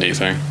 no, it's a neat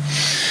thing.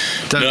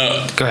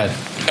 No. Go ahead.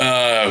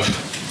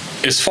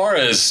 As far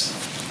as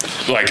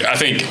I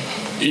think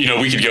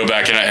we could go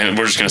back and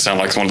we're just going to sound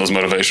like one of those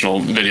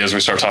motivational videos. We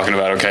start talking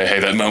about, okay, hey,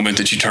 that moment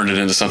that you turned it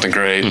into something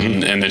great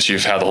and that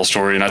you've had the whole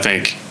story. And I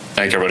think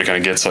everybody kind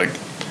of gets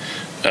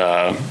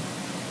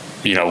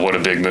what a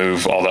big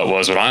move all that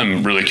was. But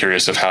I'm really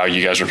curious of how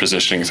you guys are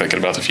positioning, thinking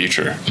about the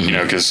future,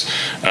 because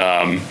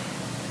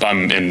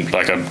I'm in a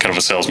kind of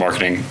a sales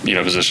marketing,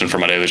 position for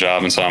my daily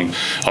job. And so I'm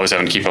always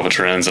having to keep up with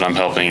trends, and I'm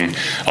helping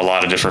a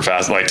lot of different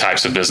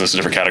types of business,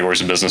 different categories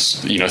of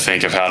business,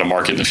 think of how to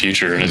market in the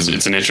future. And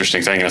it's an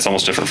interesting thing, and it's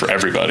almost different for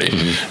everybody.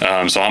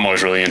 So I'm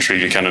always really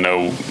intrigued to kind of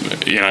know,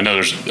 I know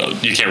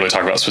you can't really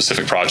talk about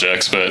specific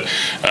projects, but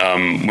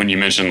when you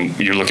mentioned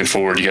you're looking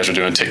forward, you guys are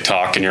doing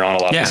TikTok and you're on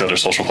a lot of these other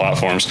social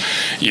platforms,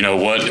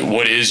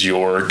 what is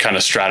your kind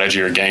of strategy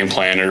or game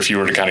plan? Or if you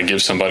were to kind of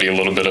give somebody a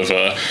little bit of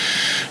a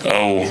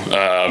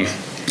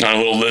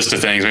little list of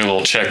things, maybe a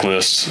little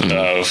checklist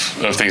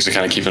of things to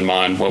kind of keep in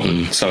mind, what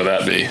would some of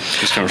that be,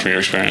 just coming from your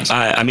experience?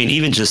 I mean,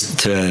 even just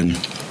to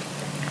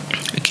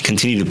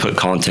continue to put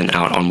content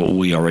out on what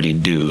we already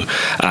do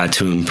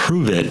to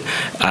improve it.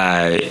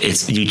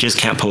 You just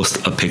can't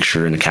post a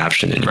picture and a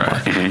caption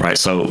anymore, right?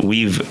 So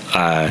we've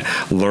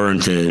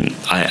learned to.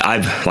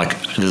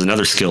 There's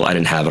another skill I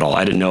didn't have at all.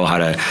 I didn't know how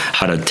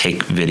to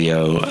take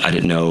video. I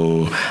didn't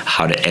know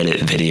how to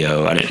edit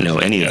video. I didn't know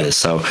any of this.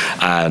 So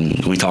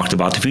we talked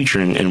about the future,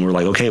 and we're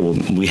like, okay, well,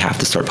 we have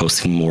to start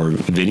posting more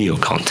video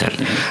content.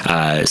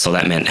 So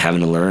that meant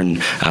having to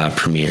learn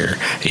Premiere,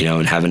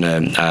 and having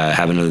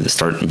to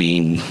start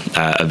being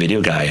a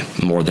video guy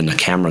more than a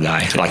camera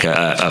guy, like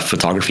a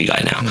photography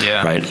guy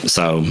now, right?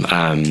 So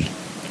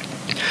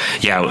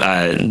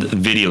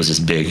Videos is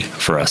big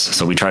for us.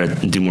 So we try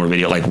to do more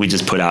video. Like we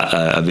just put out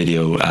a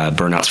video,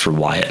 Burnouts for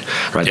Wyatt,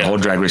 right? The whole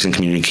drag racing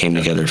community came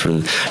together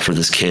for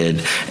this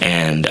kid,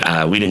 and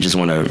we didn't just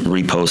want to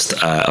repost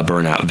a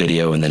burnout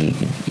video and then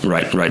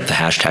write the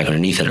hashtag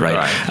underneath it,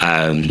 right?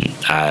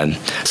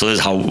 So this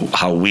is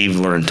how we've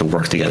learned to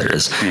work together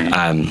is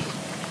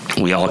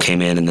we all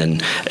came in, and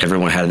then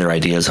everyone had their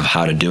ideas of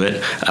how to do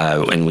it,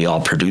 and we all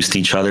produced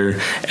each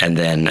other, and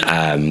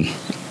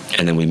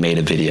then we made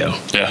a video,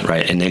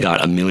 right? And they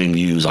got 1 million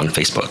views on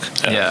Facebook,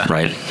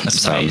 right?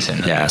 That's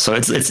amazing. Yeah, so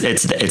it's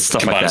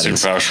stuff Combine like that.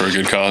 superpowers for a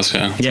good cause,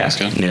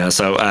 Yeah.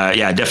 So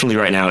definitely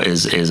right now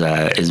is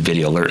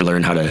video.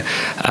 Learn how to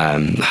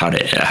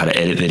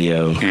edit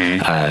video,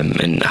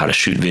 and how to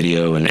shoot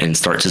video, and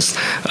start just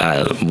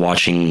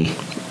watching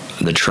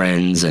the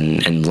trends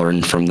and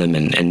learn from them,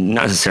 and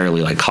not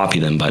necessarily like copy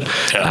them, but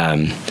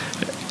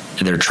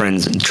they're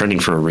trending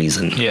for a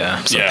reason. So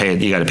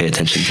you got to pay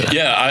attention to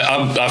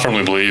that. I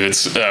firmly believe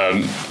it's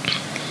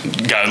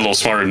guy a little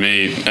smarter than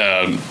me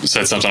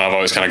said something I've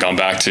always kind of gone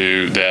back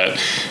to, that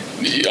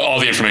all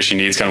the information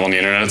you need is kind of on the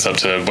internet. It's up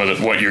to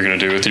what you're going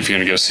to do with it, if you're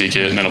going to go seek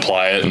it and then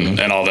apply it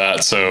and all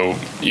that. So,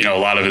 a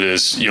lot of it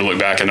is you look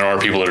back and there are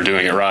people that are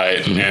doing it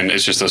right. And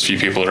it's just those few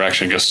people that are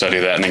actually going to go study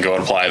that and then go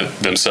and apply it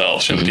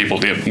themselves. The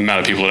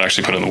amount of people that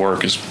actually put in the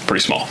work is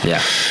pretty small.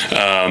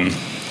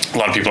 A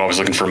lot of people are always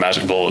looking for a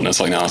magic bullet, and it's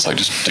like, no, it's like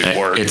just do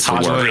work. It's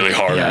really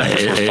hard.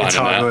 It's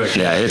hard work.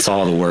 Yeah, it's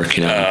all the work,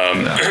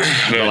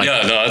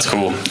 that's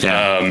cool.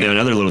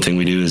 Another little thing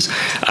we do is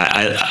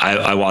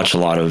I watch a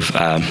lot of,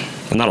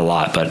 not a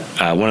lot, but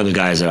one of the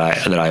guys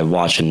that I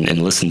watch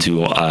and listen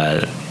to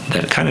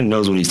that kind of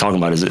knows what he's talking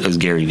about is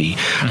Gary Vee,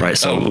 right?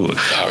 So,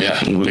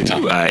 big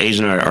time.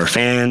 Asian are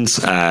fans.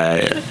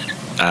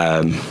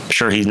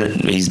 Sure, he's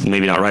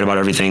maybe not right about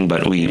everything,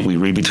 but we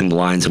read between the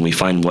lines and we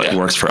find what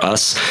works for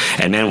us.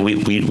 And man,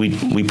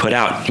 we put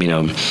out,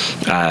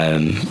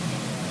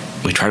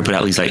 we try to put out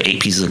at least like 8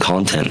 pieces of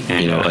content,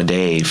 a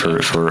day for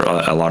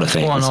a lot of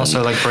things. Well, and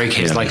also like break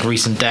his like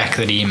recent deck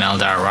that he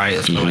emailed out,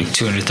 right? For like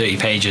 230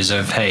 pages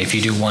of, hey, if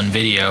you do one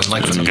video,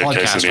 like from the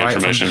podcast,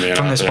 right?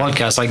 From this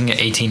podcast, I can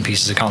get 18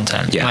 pieces of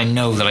content. And I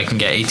know that I can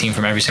get 18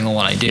 from every single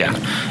one I do.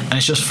 And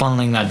it's just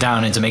funneling that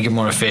down and to make it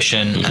more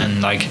efficient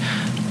and like,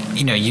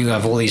 you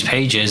have all these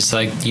pages,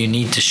 like you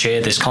need to share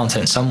this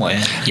content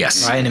somewhere.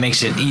 Yes. Right? And it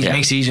makes it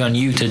easy on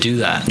you to do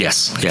that.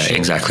 Yes. Yeah,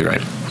 exactly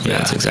right. Yeah,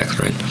 that's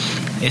exactly right.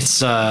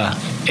 It's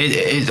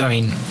I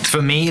mean,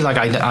 for me, like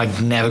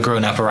I've never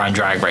grown up around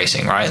drag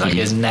racing, right? Like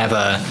it's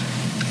never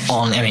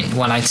on. I mean,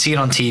 when I'd see it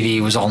on TV,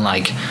 it was on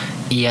like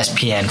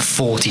ESPN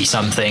 40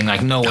 something,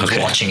 like no one's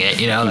watching it,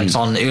 like it's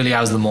on early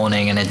hours of the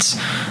morning, and it's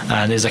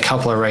there's a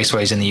couple of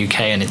raceways in the UK,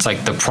 and it's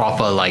like the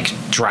proper like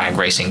drag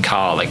racing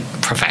car, like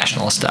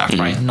professional stuff,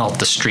 right? Not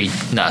the street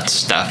nuts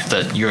stuff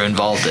that you're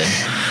involved in.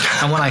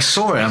 And when I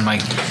saw it, I'm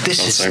like,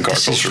 this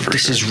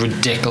is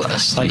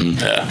ridiculous. Like,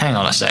 hang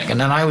on a second.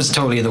 And I was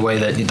totally in the way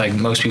that like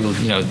most people,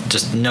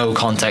 just no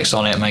context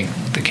on it. I'm like,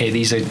 okay,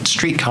 these are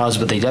street cars,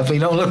 but they definitely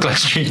don't look like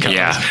street cars,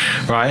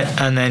 right?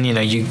 And then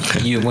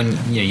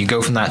you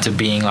go from that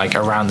to being like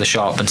around the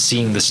shop and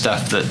seeing the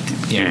stuff that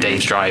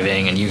Dave's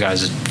driving and you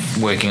guys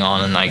are working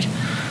on, and like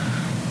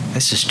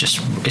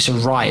it's a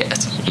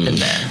riot in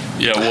there.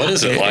 Yeah, what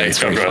is it like? It's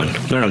very fun.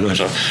 No, go ahead.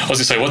 I was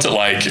gonna say, what's it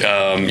like?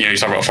 You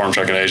talk about Farm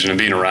Truck and Asian and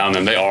being around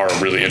them. They are a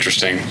really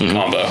interesting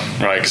combo,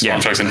 right? Because Farm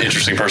Truck's an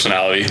interesting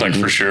personality, like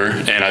for sure,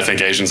 and I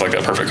think Asian's like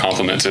that perfect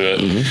complement to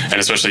it. And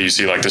especially you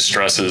see like the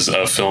stresses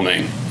of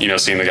filming.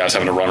 Seeing the guys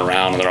having to run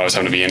around and they're always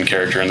having to be in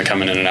character and they're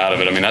coming in and out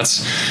of it. I mean,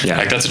 that's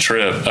a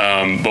trip.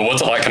 But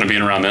what's it like kind of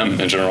being around them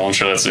in general? I'm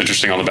sure that's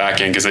interesting on the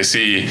back end because they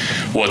see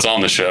what's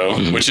on the show,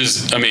 which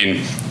is, I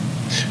mean,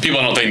 people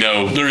I don't think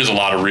know there is a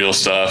lot of real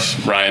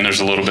stuff, right? And there's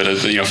a little bit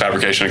of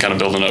fabrication and kind of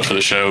building up for the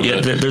show.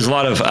 Yeah, there's a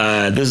lot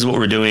of this is what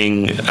we're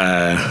doing.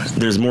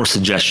 There's more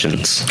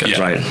suggestions,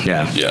 right?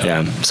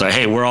 Yeah. So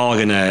hey, we're all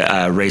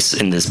gonna race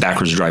in this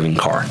backwards driving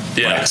car.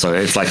 Yeah. Right? So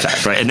it's like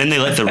that, right? And then they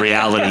let the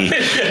reality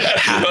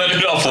happen. Let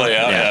it all play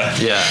out.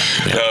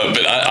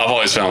 But I've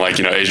always found like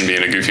Asian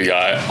being a goofy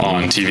guy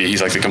on TV,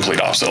 he's like the complete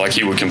opposite. Like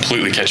he would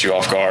completely catch you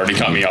off guard. He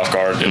caught me off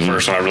guard at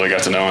first when I really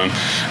got to know him,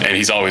 and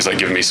he's always like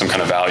giving me some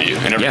kind of value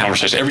in every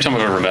conversation. Every time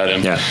I've ever met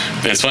him.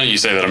 And it's funny you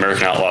say that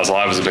American Outlaws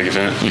Live was a big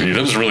event. It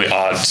was a really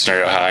odd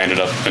scenario how I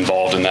ended up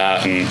involved in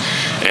that,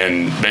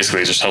 and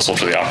basically just hustled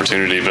for the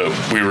opportunity. But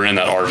we were in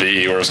that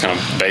RV where I was kind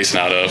of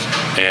basing out of,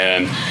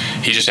 and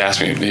he just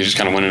asked me, he just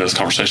kind of went into this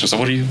conversation. So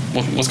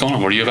what's going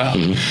on? What are you about?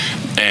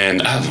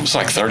 And it was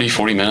like 30,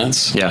 40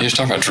 minutes. He was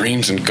talking about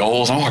dreams and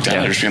goals. I walked out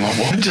there just being like,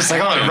 what? Just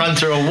like, I want to run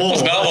through a wall.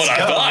 That's not what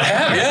I thought I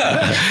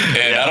have,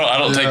 And I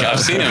don't think, I've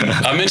seen him,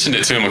 I mentioned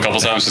it to him a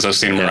couple times because I've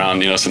seen him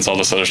around, since all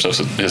this other stuff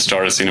has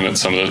started, seen him at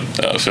some of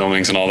the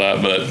filmings and all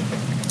that. But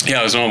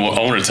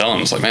I wanted to tell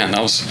him, it's like, man, you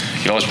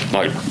always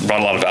like brought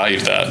a lot of value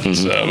to that.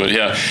 So, but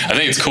I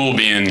think it's cool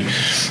being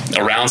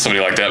around somebody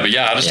like that. But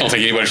I just don't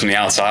think anybody from the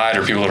outside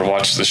or people that are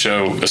watching the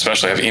show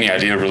especially have any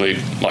idea really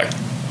like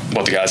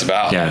what the guy's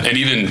about. Yeah. And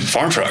even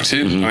Farm Truck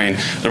too. I mean,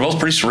 they're both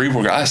pretty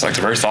cerebral guys. Like,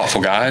 they're very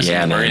thoughtful guys.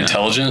 Yeah, and very man.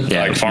 intelligent.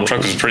 Yeah. Like, Farm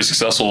Truck was a pretty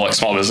successful, like,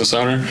 small business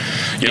owner.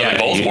 You know, they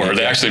both were.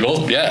 They actually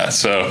both. Yeah.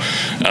 So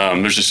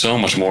there's just so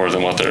much more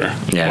than what the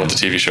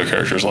TV show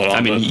characters let on.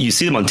 I mean, you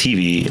see them on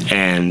TV,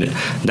 and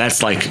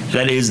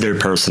that is their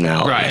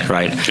personality,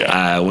 right?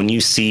 Yeah. When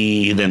you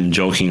see them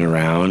joking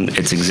around,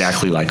 it's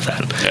exactly like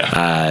that.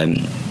 Yeah.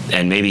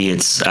 And maybe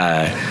it's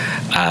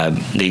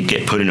they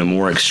get put in a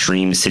more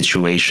extreme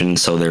situation,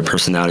 so their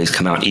personalities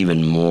come out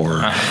even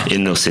more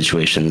in those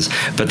situations.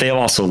 But they have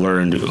also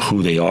learned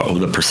who they are,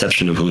 the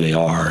perception of who they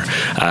are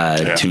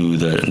to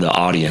the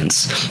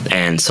audience,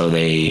 and so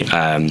they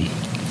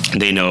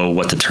know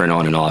what to turn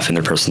on and off in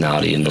their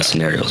personality in those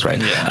scenarios, right?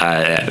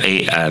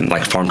 Yeah.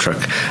 Like Farm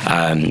Truck,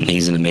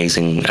 he's an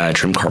amazing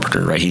trim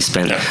carpenter, right? He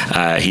spent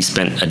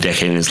a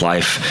decade in his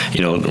life,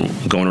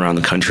 going around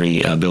the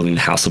country building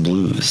the House of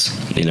Blues,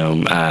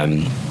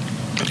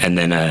 and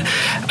then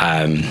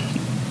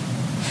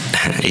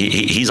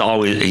he's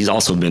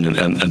also been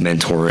a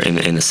mentor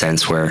in a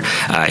sense where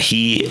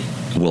he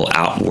will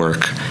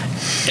outwork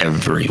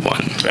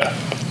everyone. Yeah.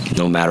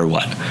 No matter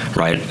what,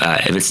 right?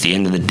 If it's the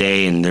end of the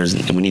day and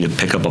we need to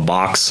pick up a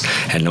box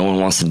and no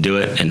one wants to do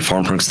it, and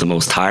Farm Truck's the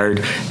most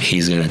tired,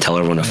 he's gonna tell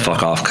everyone to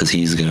fuck off because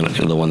he's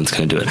the one that's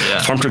gonna do it. Yeah.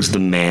 Farm Truck's the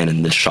man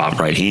in this shop,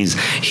 right? He's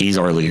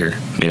our leader,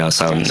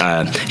 So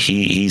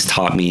he's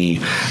taught me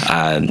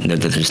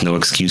that there's no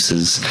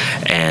excuses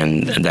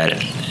and that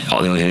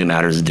the only thing that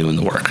matters is doing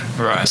the work.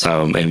 Right.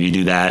 So if you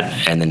do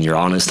that and then you're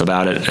honest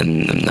about it,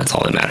 and that's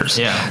all that matters.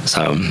 Yeah.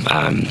 So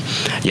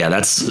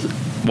that's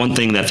one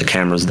thing that the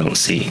cameras don't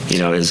see,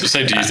 is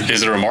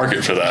there a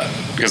market for that?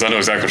 Because I know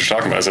exactly what you're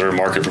talking about. Is there a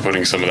market for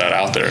putting some of that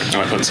out there? Am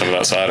I putting some of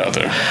that side out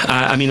there?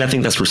 I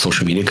think that's where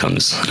social media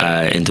comes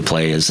into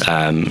play. Is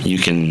you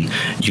can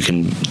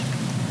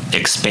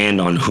expand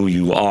on who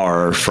you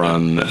are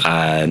from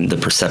the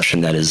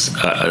perception that is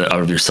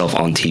of yourself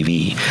on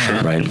TV,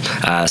 right?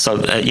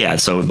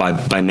 So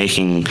by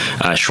making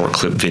short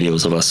clip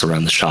videos of us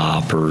around the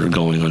shop or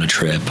going on a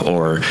trip,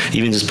 or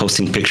even just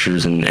posting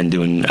pictures and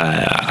doing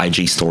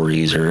IG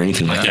stories or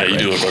anything like that. Yeah, you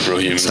do look like real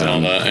humans and all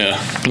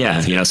that.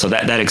 Yeah, so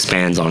that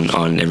expands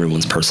on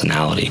everyone's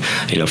personality,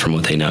 from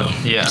what they know.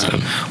 Yeah. So.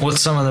 What's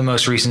some of the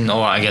most recent,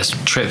 or I guess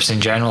trips in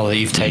general that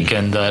you've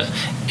taken that,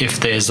 if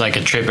there's like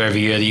a trip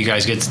every year that you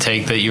guys get to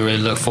take that you really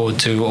look forward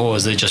to, or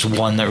is there just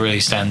one that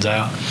really stands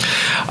out?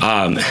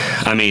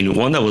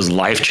 One that was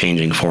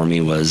life-changing for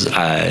me was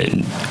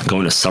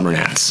going to Summer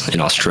Nats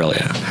in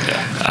Australia.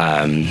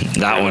 Yeah.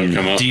 That one.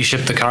 Do you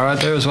ship the car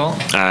out there as well?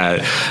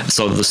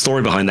 So the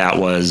story behind that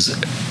was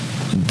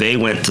they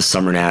went to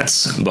Summer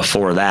Nats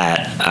before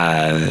that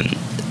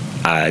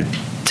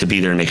to be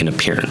there and make an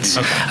appearance.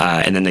 Okay.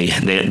 And then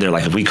they're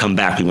like, if we come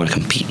back, we want to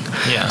compete.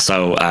 Yeah.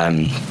 So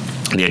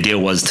the idea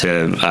was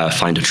to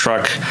find a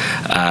truck,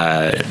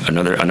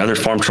 another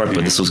farm truck,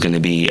 but this was going to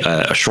be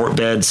a short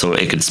bed, so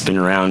it could spin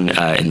around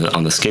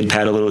on the skid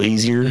pad a little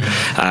easier.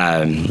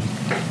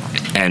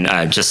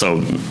 And just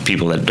so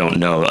people that don't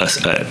know,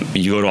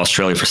 you go to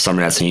Australia for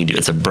Summer Nats and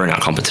it's a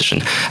burnout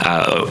competition.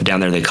 Down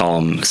there they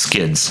call them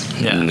skids.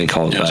 Yeah. And they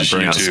call it burnout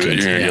skids.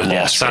 You're going to get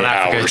lost for South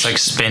Africa, hours. It's like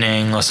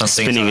spinning or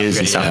something. Spinning is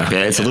in South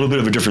Africa. It's a little bit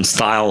of a different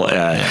style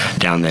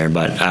down there,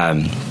 but...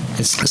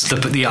 It's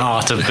the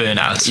art of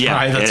burnouts,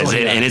 right?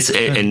 That's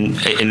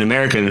in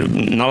America,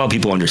 not a lot of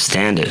people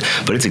understand it,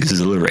 but it's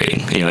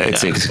exhilarating.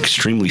 It's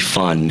extremely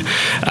fun,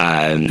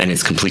 and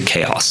it's complete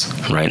chaos,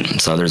 right?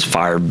 So there's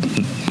fire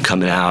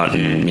coming out,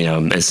 and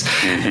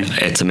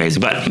it's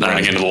amazing. But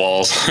running into the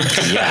walls.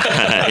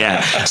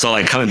 yeah. So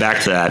like coming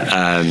back to that,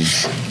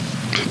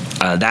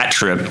 that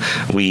trip,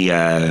 we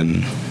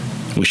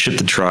shipped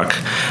the truck,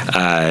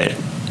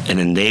 and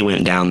then they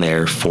went down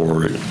there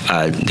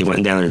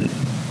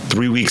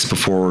 3 weeks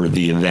before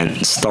the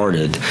event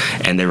started,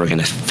 and they were going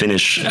to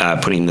finish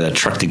putting the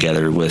truck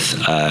together with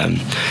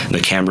the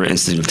Canberra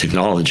Institute of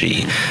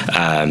Technology,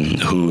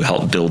 who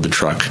helped build the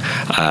truck.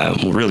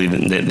 Really,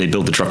 they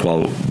built the truck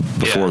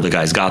before the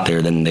guys got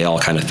there. Then they all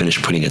kind of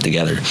finished putting it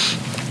together.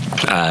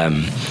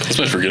 It's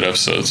made for good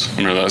episodes. I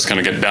remember that was kind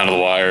of getting down to the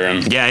wire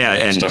and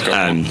and stuff going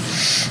on.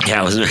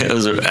 It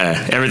was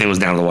everything was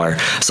down to the wire.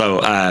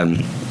 So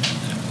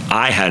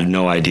I had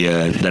no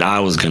idea that I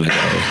was going to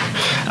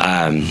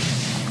go.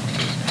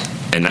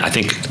 And I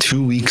think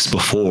 2 weeks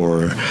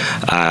before,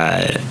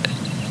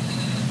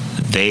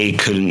 they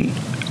couldn't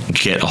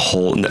get a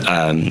hold.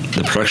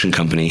 The production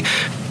company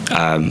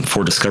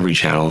for Discovery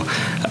Channel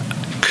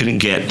couldn't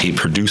get a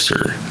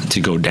producer to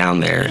go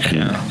down there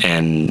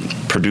and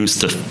produce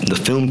the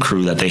film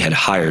crew that they had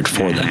hired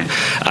for them.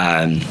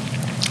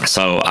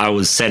 So I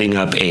was setting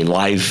up a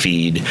live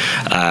feed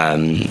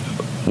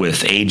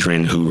with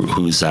Adrian,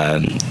 who's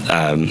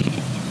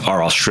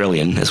our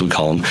Australian, as we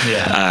call him,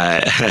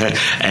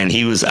 and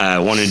he was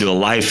wanted to do a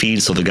live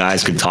feed so the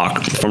guys could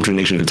talk, Farm Truck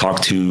Nation could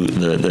talk to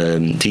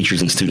the teachers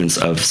and students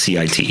of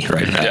CIT,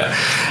 right?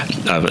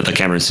 the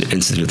Cameron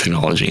Institute of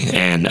Technology.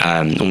 And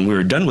when we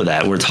were done with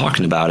that, we were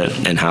talking about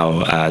it and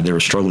how they were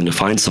struggling to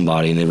find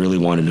somebody, and they really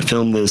wanted to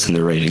film this, and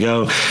they're ready to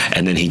go.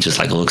 And then he just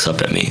like looks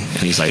up at me,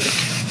 and he's like,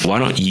 "Why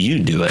don't you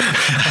do it?"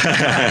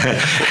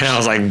 And I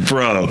was like,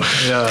 "Bro,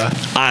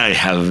 I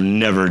have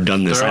never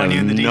done this. I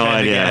have no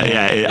idea."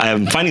 Yeah,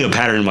 I'm finding a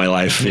pattern in my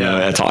life, you know,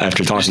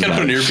 after talking just gotta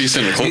about put an it. earpiece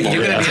in the clipboard.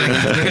 You're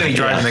gonna be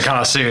driving the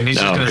car soon. He's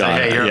just gonna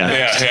say, "Hey, you're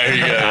Here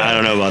you go. I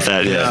don't know about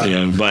that yet, you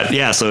know, but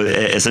yeah. So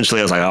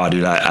essentially, I was like, "Oh,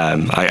 dude,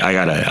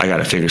 I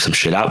gotta figure some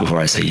shit out before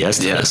I say yes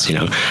to this," you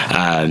know.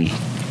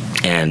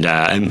 And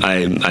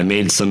I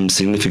made some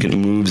significant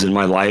moves in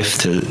my life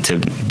to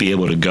be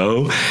able to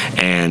go.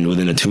 And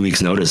within a 2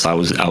 weeks notice, I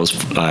was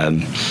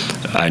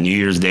New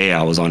Year's Day,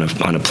 I was on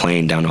a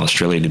plane down to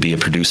Australia to be a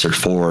producer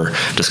for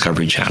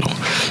Discovery Channel.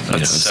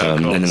 That's so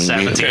cool. And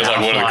then It was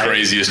like one of the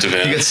craziest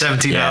events. You get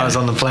 17 hours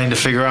on the plane to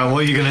figure out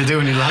what you're gonna do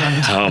when you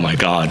land. oh my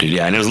God, dude,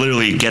 yeah. And it was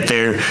literally get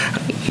there,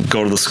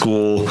 go to the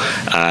school,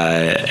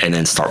 and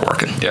then start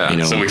working. Yeah. You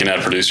know? So we can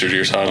add producer to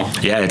your title.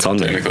 Yeah, it's on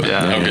there. Technically.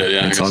 Yeah. Okay,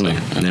 yeah. It's on there.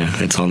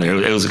 Yeah, it's on there.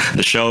 It was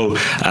the show.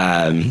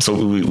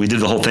 So we did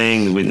the whole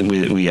thing.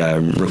 We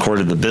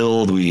recorded the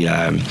build. We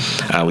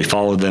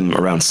followed them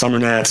around Summer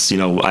Nats. You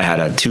know, I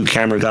had 2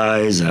 camera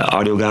guys, an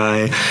audio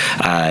guy,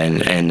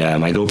 and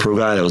my GoPro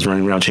guy that was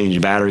running around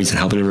changing batteries and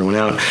helping everyone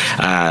out.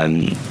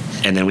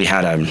 And then we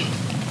had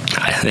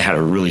they had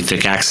a really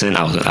thick accent.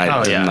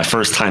 My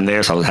first time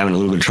there, so I was having a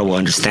little bit of trouble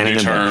understanding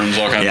New them. terms,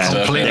 all kinds of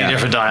stuff. Completely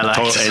different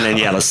dialects. And then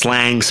the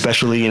slang,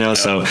 especially, you know.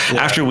 So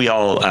after we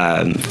all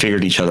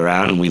figured each other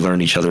out and we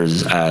learned each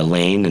other's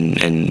lane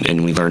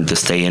and we learned to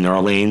stay in our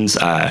lanes,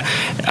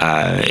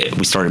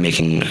 we started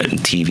making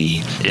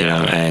TV, you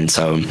know. And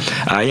so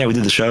we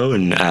did the show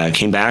and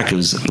came back. It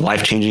was a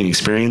life-changing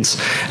experience.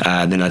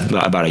 Then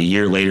about a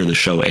year later, the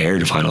show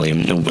aired finally.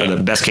 And the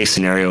best case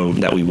scenario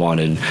that we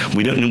wanted,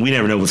 we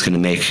never know what's going to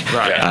make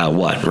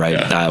what, right?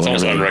 Yeah. It's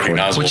almost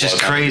unrecognizable. Which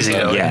is crazy,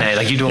 though, isn't it?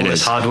 Like, you do all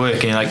this hard work,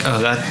 and you're like,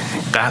 oh,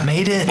 that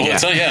made it? Well,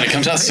 and it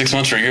comes out 6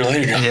 months or a year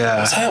later. You're like,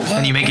 what's that? What?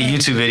 And you make a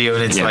YouTube video,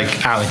 and it's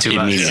like out in 2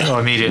 months.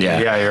 Immediately.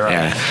 Yeah, you're right.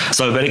 Yeah.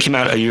 So, but it came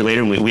out a year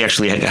later, and we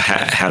actually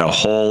had a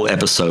whole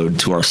episode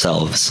to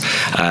ourselves.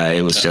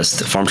 It was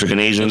just Farm Chicken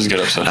Asian,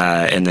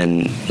 and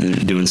then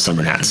doing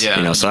Summer Nats. Yeah.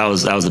 You know, so that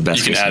was the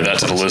best. You can add that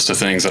to the list of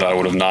things that I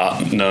would have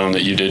not known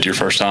that you did your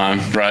first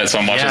time, right? So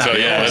I'm watching. So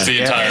that's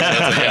the entire.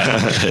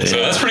 So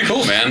that's pretty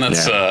cool, man.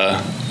 That's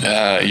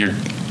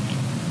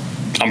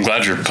I'm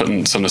glad you're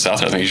putting some of this out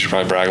there. I think you should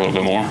probably brag a little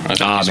bit more. I think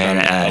you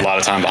spent a lot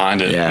of time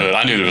behind it, but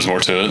I knew there was more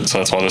to it, so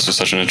that's why this was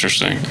such an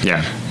interesting,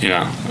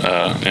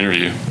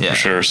 interview for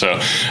sure. So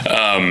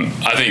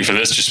I think for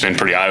this, just been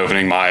pretty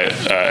eye-opening. My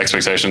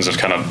expectations have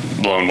kind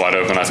of blown wide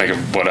open, I think,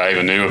 of what I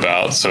even knew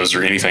about. So is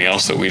there anything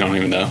else that we don't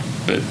even know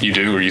that you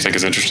do or you think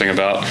is interesting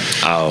about?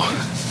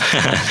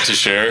 To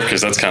share?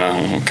 Because that's kind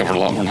of covered a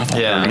lot more than I thought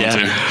we were going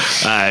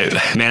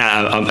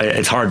to.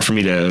 It's hard for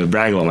me to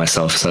brag about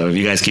myself, so if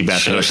you guys keep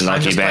asking questions, I'll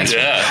keep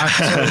answering.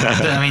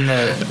 I mean,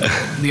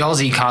 the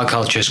Aussie car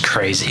culture is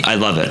crazy. I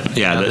love it.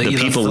 Yeah, the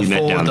people we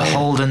met down there. The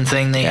Holden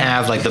thing they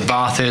have, like the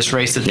Bathurst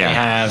race that they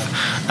have,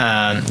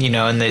 and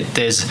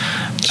there's...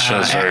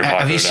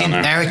 have you seen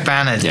Eric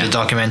Banner did a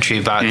documentary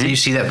about... Did you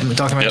see that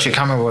documentary? I can't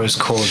remember what it was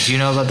called. Do you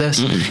know about this?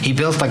 He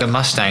built like a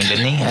Mustang,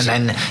 didn't he? And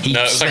then he...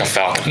 No, it was like a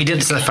Falcon. He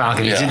did the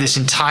Falcon. He did this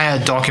entire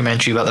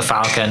documentary about the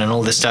Falcon and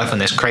all this stuff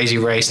and this crazy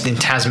race, the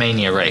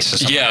Tasmania race or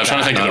something. Yeah, I was trying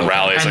to think of the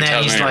rally. It's and like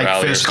then he's Tasmania like,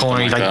 rally first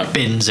corner, he like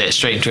bins it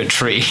straight into a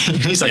tree.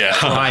 He's like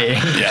crying.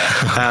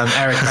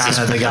 Eric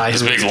Banner, the guy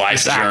his big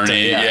life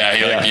journey. He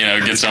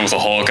gets done with the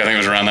Hulk. I think it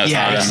was around that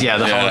time.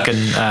 The Hulk,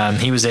 and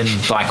he was in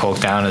Black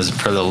Hawk Down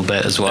for a little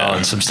bit as well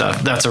and some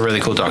stuff. That's a really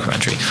cool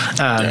documentary.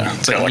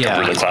 It's got like a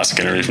really classic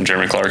interview from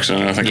Jeremy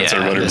Clarkson. I think that's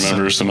everybody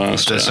remembers the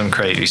most. There's some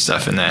crazy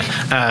stuff in there.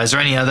 Is there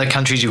any other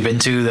countries you've been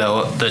to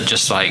that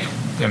just like,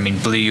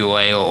 blew you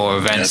away or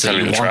events that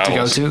you want to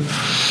go to?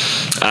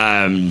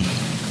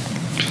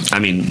 I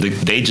mean,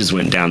 they just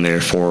went down there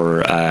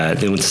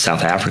they went to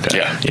South Africa,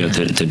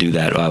 to do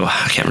that.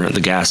 I can't remember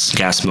the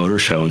gas motor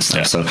show and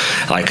stuff. So,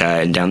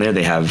 and down there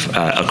they have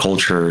a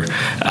culture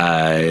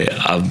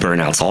of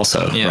burnouts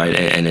also, right?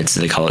 And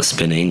they call it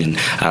spinning, and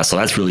so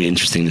that's really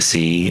interesting to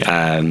see.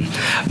 I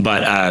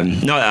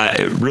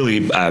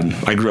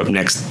grew up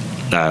next.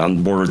 On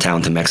the border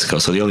town to Mexico,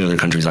 so the only other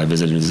countries I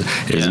visited is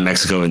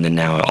Mexico and then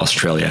now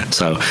Australia.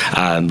 So,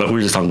 but we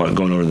were just talking about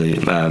going over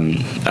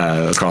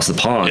across the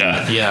pond.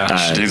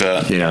 Should do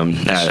that.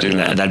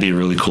 That'd be a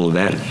really cool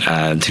event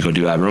to go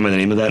do. Remember the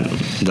name of that?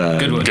 The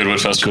Goodwood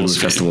Festival.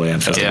 Festival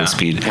of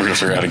Speed. We're gonna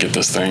figure out how to get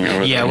this thing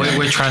over there.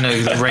 We're trying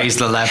to raise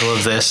the level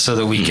of this so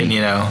that we can,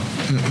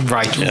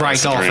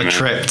 write off a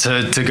trip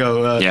to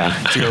go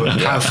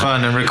have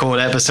fun and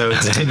record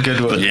episodes in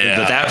Goodwood.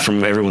 But that,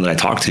 from everyone that I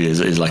talked to,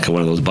 is like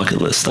one of those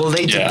bucket list. Well,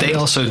 they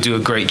also do a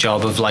great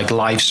job of like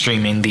live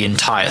streaming the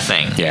entire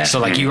thing. So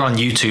like you're on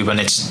YouTube and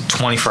it's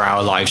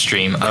 24-hour live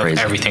stream of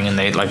everything, and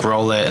they like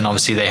roll it, and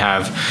obviously they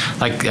have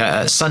like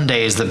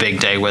Sunday is the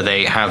big day where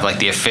they have like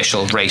the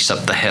official race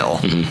up the hill,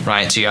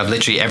 right? So you have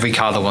literally every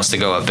car that wants to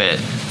go a bit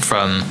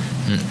from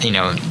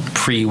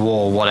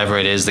pre-war, whatever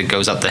it is that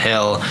goes up the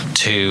hill,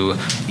 to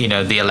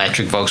the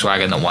electric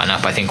Volkswagen that went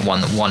up. I think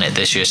won it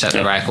this year, set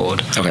the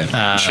record. Okay,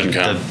 shouldn't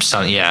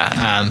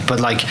count. But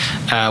like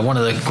one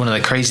of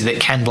the crazy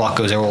that Ken Block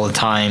goes there all the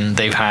time.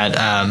 They've had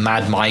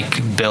Mad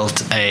Mike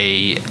built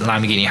a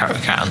Lamborghini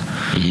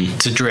Huracan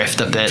to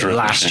drift up there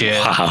last year.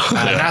 Wow.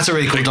 And that's a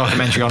really cool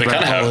documentary on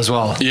Red Bull as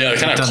well. Yeah, they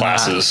kind of have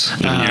classes,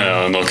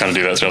 and they'll kind of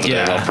do that throughout the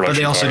day. But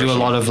they also do a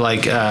lot of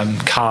like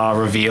car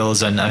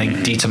reveals, and I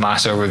think Di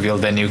Tommaso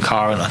revealed their new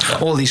car, and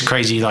all these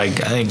crazy a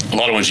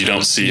lot of ones you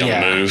don't see on the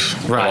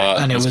move.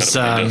 Right, and it was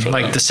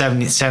like the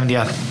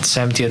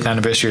 70th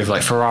anniversary of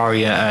like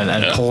Ferrari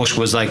and Porsche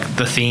was like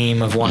the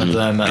theme of one of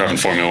them. Driving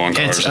Formula One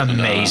cars. It's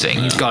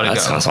amazing. You've got to go.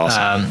 Sounds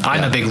awesome.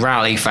 I'm a big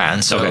rally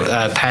fan, so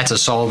Petter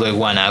Solberg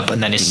went up,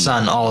 and then his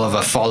son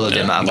Oliver followed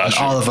him up. And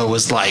Oliver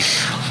was like,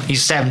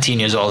 he's 17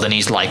 years old, and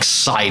he's like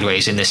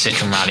sideways in this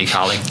Citroen rally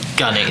car, like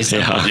gunning.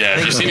 Yeah,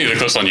 if you see any of the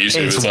clips on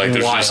YouTube, it's like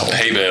there's just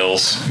hay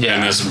bales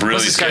and this really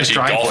sketchy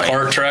golf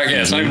cart track.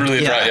 Yeah, it's not even really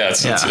a track.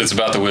 It's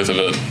about the width of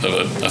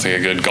I think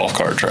a good golf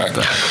cart track.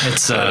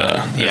 It's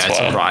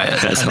a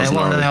riot.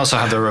 And they also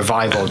have the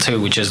Revival too,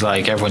 which is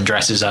like everyone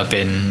dresses up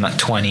in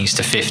 20s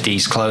to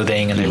 50s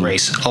clothing, and they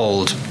race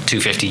old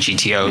 250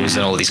 GTOs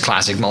and all these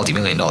classic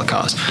multi-million-dollar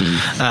cars.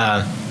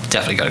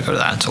 Definitely got to go to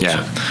that. It's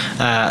awesome.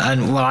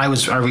 And I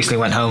recently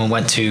went home and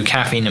went to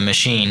Caffeine and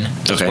Machine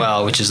as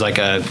well, which is like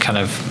a kind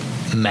of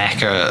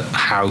mecca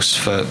house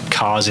for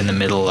cars in the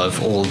middle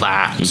of all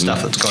that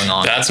stuff that's going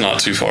on. That's not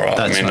too far off.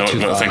 I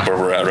think where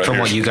we're at right from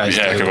here. What you guys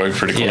do. We're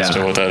pretty close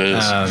to what that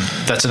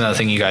is. That's another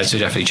thing you guys should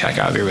definitely check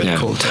out. It'd be really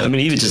cool too. I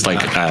mean, even just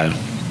like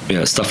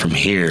stuff from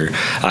here.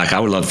 Like I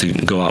would love to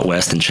go out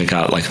west and check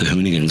out like the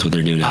Hoonigans, what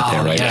they're doing out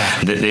there, right?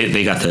 Yeah.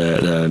 They got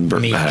the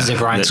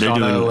Brian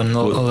Scotto and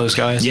all those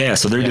guys. Yeah,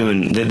 so they're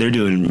doing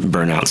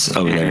burnouts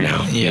over there now.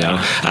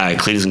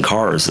 Cletus and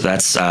Cars.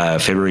 That's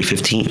February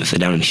 15th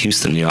down in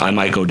Houston. I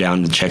might go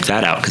down to check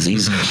that out because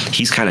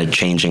he's kind of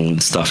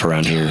changing stuff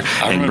around here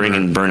and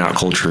bringing burnout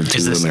culture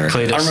to America.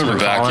 I remember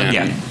back in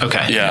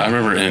I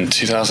remember in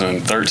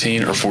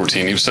 2013 or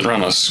 14, he was sitting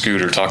around on a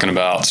scooter talking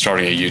about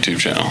starting a YouTube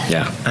channel.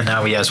 Yeah, and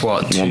now he has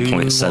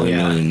 1.7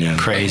 million. Yeah,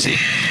 crazy.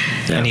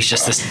 Yeah. And he's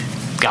just this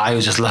guy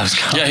who just loves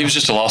cars. Yeah, he was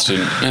just a law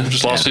student.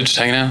 Just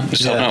hanging out,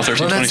 just helping out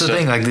 13, Well, that's the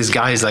thing. Like this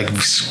guy is like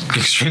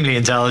extremely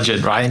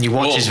intelligent, right? And you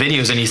watch his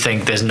videos and you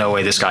think, "There's no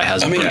way this guy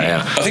has." I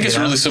think it's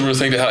a really similar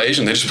thing to how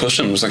Asian they just pushed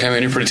him. It's like, "Hey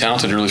man, you're pretty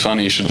talented, you're really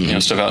funny. You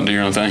should step out and do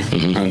your own thing."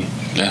 And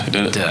he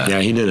did it.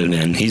 Yeah, he did it,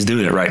 man. He's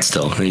doing it right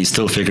still. He's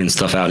still figuring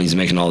stuff out. And he's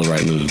making all the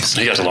right moves.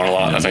 He got to learn a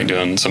lot, I think,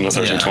 doing some of the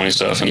 1320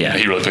 stuff, and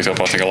he really picked up,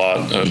 I think, a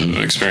lot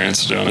of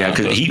experience doing that. Yeah,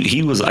 because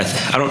he was.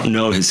 I don't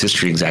know his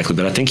history exactly,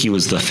 but I think he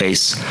was the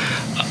face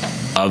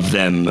of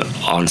them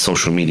on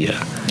social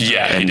media.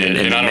 Yeah, he did.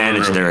 And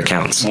managed their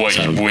accounts.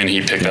 When he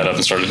picked that up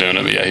and started doing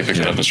it, but he picked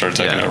it up and started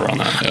taking over on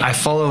that. Yeah. I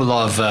follow a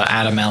lot of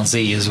Adam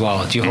LZ as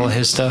well. Do you follow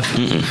his stuff?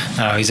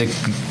 He's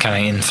kind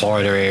of in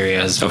Florida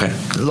areas. Okay.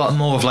 A lot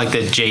more of like the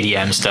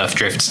JDM stuff,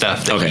 drift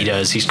stuff that he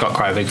does. He's got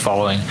quite a big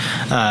following.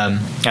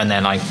 And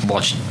then I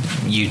watch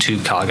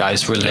YouTube car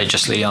guys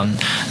religiously. I'm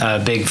a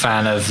big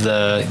fan of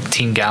the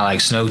Team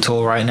Galax Snow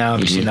Tour right now.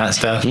 Have you seen that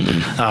stuff?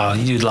 Oh,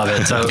 you'd love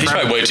it. So he's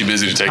probably way too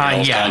busy to take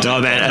it all.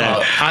 No, man.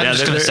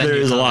 There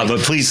is a lot, but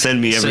please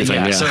send me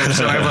everything. So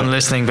everyone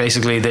listening,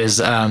 basically, there's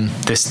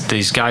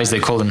these guys. They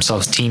call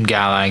themselves Team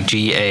Galag,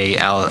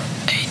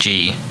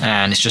 GALAG,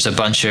 and it's just a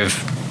bunch of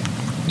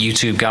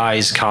YouTube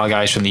guys, car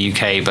guys from the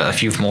UK, but a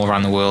few from all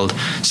around the world.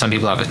 Some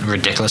people have a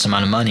ridiculous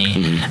amount of money,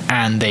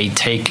 and they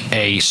take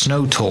a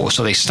snow tour.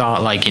 So they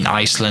start like in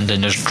Iceland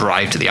and just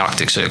drive to the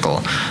Arctic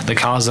Circle. The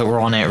cars that were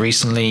on it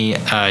recently,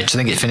 I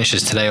think it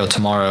finishes today or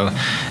tomorrow.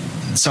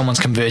 Someone's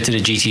converted a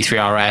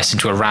GT3 RS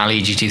into a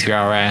rally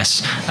GT3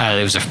 RS.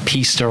 There was a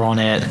Pista on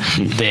it.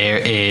 There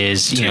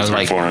is,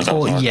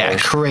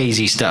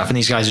 crazy stuff. And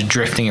these guys are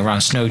drifting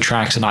around snow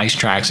tracks and ice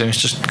tracks, and it's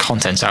just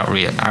content's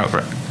unreal,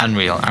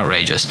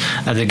 outrageous.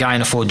 The guy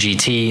in a Ford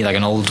GT, like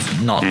an old,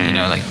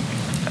 like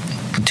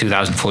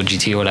 2004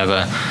 GT or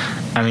whatever.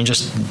 I mean,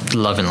 just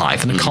loving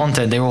life. And the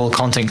content, they're all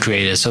content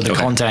creators. So the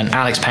content,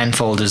 Alex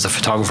Penfold is the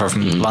photographer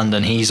from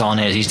London. He's on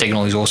it. He's taking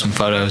all these awesome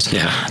photos.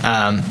 Yeah.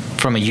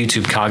 From a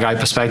YouTube car guy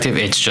perspective,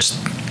 it's just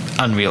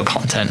unreal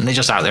content. And they're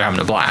just out there having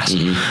a blast.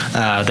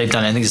 They've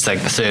done, I think it's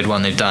like the third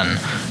one they've done.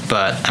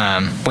 But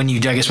when you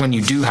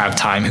do have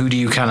time, who do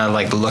you kind of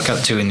like look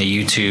up to in the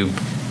YouTube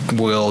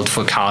world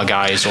for car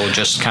guys, or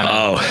just kind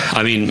of?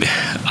 I mean,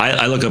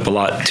 I look up a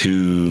lot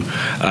to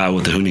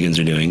what the Hoonigans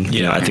are doing.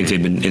 I think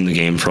they've been in the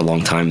game for a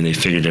long time and they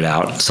figured it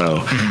out.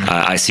 So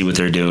I see what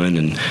they're doing,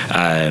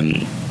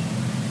 and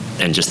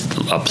and just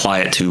apply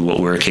it to what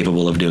we're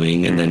capable of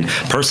doing. And then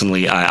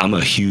personally, I'm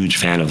a huge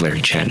fan of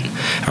Larry Chen,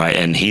 right?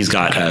 And he's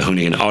got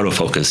Hoonigan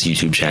Autofocus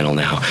YouTube channel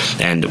now.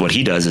 And what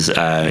he does is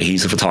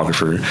he's a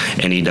photographer,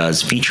 and he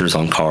does features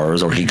on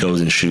cars, or he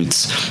goes and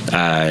shoots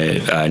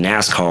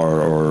NASCAR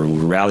or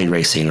rally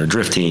racing or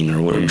drifting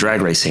or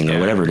drag racing or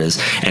whatever it is.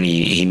 And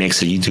he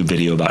makes a YouTube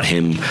video about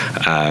him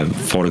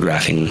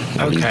photographing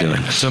what he's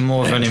doing. So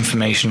more of an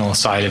informational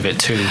side of it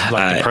too,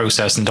 like the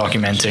process and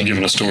documenting.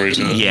 Giving a story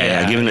to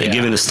it.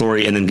 Giving a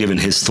story, and then giving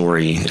his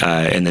story,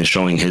 and then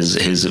showing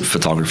his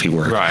photography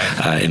work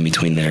in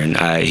between there.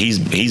 And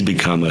he's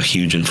become a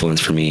huge influence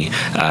for me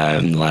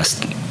in the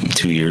last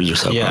 2 years or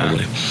so,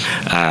 probably.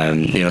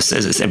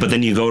 But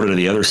then you go to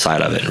the other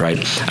side of it, right?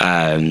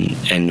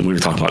 And we were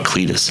talking about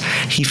Cletus.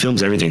 He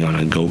films everything on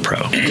a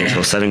GoPro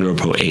 7,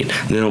 GoPro 8.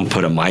 They don't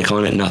put a mic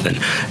on it, nothing.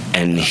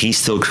 And he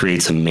still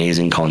creates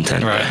amazing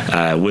content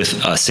with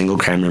a single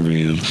camera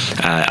view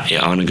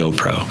on a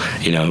GoPro.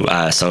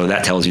 So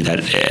that tells you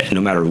that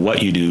no matter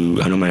what you do,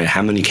 no matter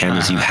how many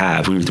cameras you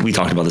have, we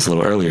talked about this a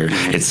little earlier,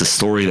 it's the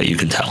story that you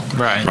can tell.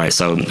 Right.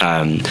 So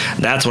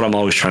that's what I'm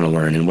always trying to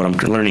learn. And what I'm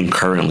learning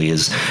currently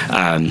is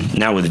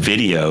now with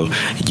video,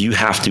 you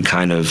have to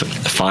kind of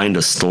find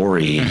a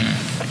story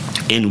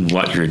in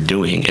what you're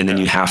doing, and then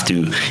you have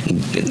to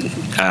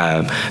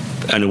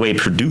in a way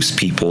produce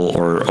people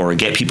or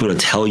get people to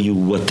tell you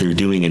what they're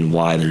doing and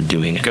why they're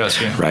doing it.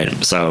 Gotcha. Right.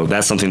 So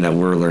that's something that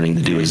we're learning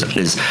to do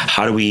is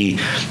how do we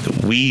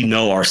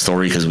know our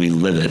story because we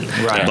live it,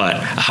 but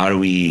how do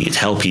we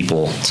tell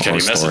people our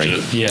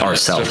story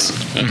ourselves?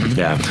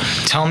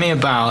 Tell me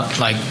about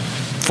like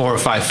 4 or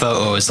 5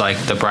 photos, like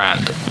the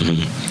brand,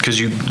 because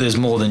there's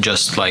more than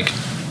just like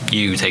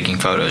you taking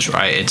photos,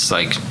 right? It's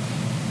like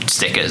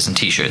stickers and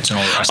t-shirts and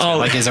all the rest of it.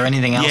 Like, is there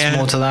anything else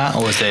more to that,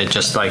 or is there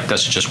just like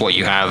that's just what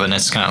you have and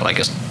it's kind of like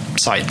a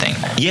side thing?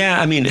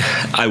 I mean,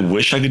 I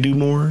wish I could do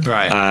more,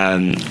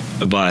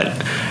 but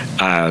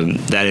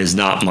that is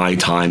not my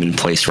time and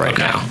place right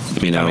now,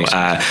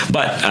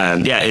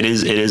 it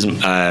is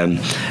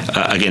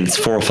again, it's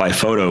 4 or 5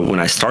 photo. When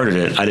I started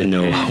it, I didn't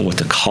know what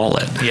to call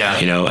it,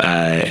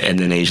 and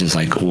then Asian's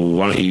like, well,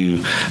 why don't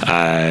you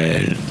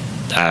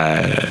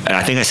and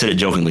I think I said it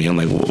jokingly. I'm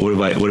like, what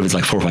if it's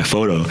like 4 or 5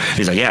 photo?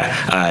 He's like,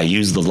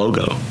 use the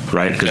logo,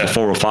 right? Because the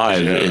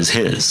 405 is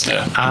his,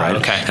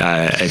 right?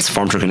 It's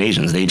Farm Truck and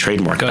Asians. They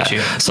trademark that.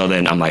 So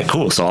then I'm like,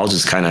 cool. So I'll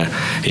just kind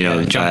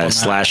of,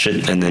 slash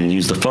it and then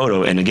use the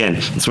photo. And again,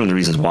 it's one of the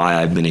reasons why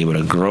I've been able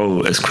to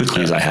grow as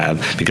quickly as I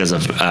have, because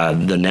of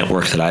the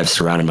network that I've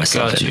surrounded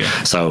myself in.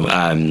 So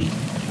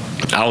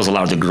I was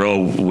allowed to grow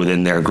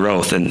within their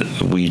growth, and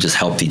we just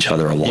helped each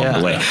other along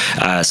the way.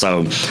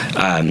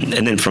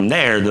 And then from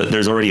there,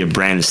 there's already a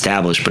brand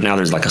established, but now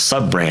there's like a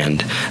sub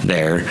brand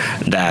there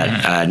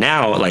that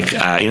now, like,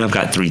 I've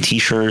got 3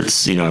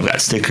 T-shirts, I've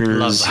got stickers.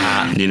 Love the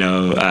hat.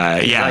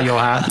 Is that your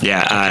hat?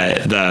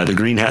 The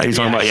green hat you're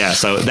talking about.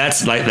 So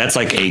that's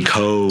like a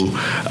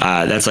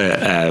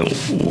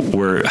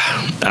we're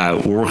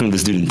working with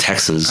this dude in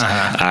Texas,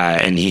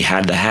 and he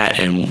had the hat,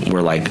 and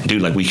we're like,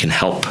 dude, like we can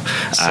help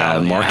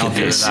market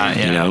this,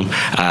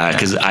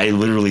 because I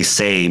literally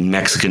say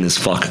Mexican as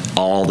fuck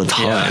all the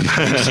time.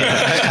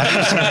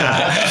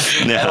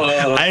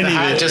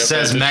 It just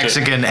says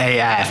Mexican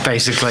AF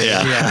basically.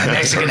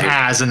 Mexican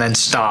as and then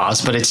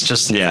stars, but it's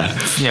just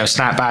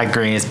snapback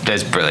green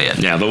is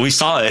brilliant. But we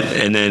saw it,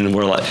 and then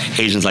we're like,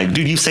 Asians like,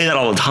 dude, you say that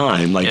all the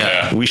time,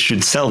 like we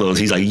should sell those.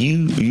 He's like,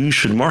 you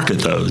should market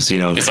those.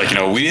 It's like,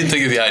 we didn't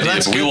think of the idea,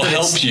 but we will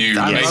help you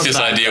make this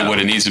idea what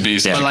it needs to be.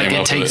 So but like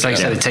it takes, like I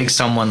said, it takes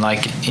someone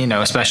like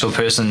a special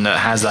person that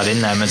has that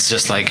in them. It's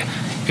just like,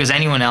 because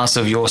anyone else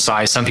of your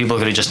size, some people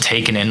could have just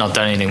taken it and not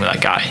done anything with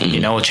that guy,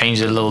 or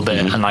changed it a little bit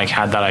and like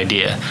had that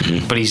idea.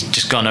 But he's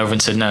just gone over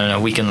and said, no,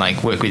 we can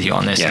like work with you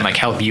on this and like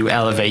help you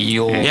elevate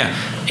your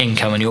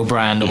income and your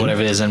brand or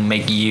whatever it is, and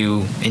make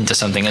you into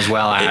something as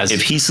well as.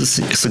 If he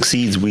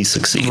succeeds, we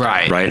succeed.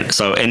 Right.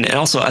 So, and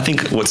also I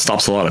think what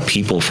stops a lot of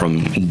people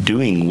from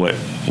doing what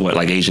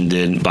like Asian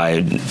did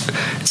by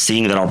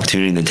seeing that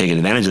opportunity and then taking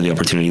advantage of the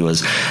opportunity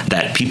was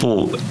that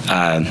people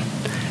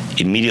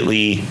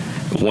immediately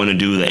want to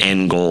do the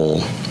end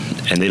goal,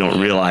 and they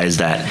don't realize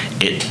that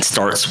it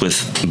starts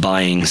with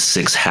buying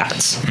 6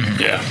 hats.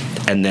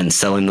 And then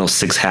selling those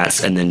 6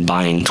 hats, and then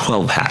buying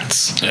 12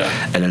 hats.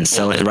 And then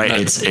selling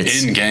it's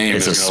in game.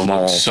 It's a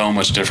small, so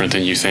much different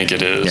than you think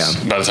it is.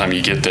 By the time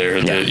you get there,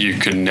 that you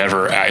could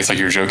never. It's like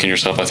you're joking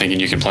yourself by thinking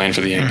you can plan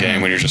for the end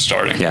game when you're just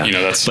starting.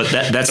 That's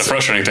a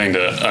frustrating thing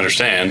to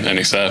understand and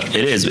accept.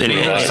 It is.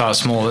 You start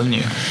small, didn't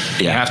you?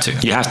 You have to.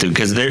 You have to,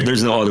 because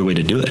there's no other way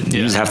to do it.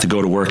 You just have to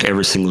go to work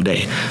every single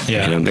day.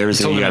 Every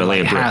single you got to lay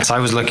a brick. Hats, I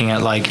was looking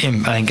at like I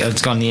think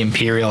it's on the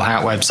Imperial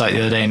Hat website the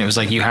other day, and it was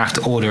like you have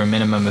to order a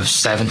minimum of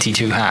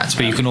 72 hats,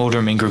 but you can order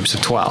them in groups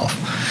of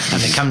 12,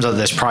 and it comes at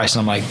this price,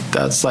 and I'm like,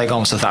 that's like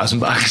almost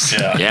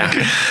 $1,000. Yeah.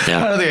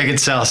 I don't think I could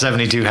sell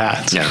 72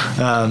 hats.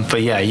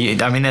 But yeah,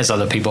 I mean, there's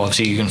other people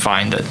obviously you can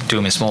find that do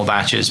them in small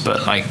batches,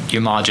 but like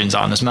your margins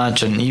aren't as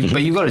much, and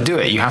but you've got to do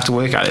it. You have to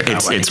work at it.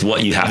 It's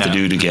what you have to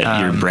do to get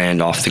your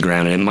brand off the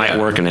ground, and it might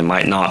work and it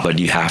might not, but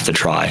you have to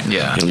try.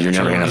 Yeah, you're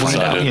never gonna find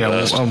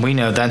out. We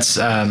know that's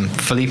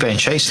Felipe and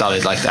Chase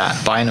started like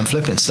that, buying and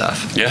flipping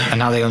stuff. Yeah, and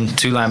now they own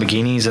 2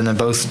 Lamborghinis, and they're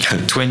both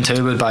twin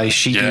turboed by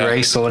Sheepy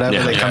Race or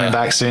whatever. They're coming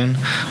back soon,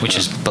 which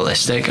is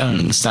ballistic. I don't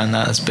understand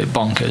that. It's a bit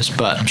bonkers,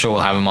 but I'm sure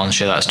we'll have him on and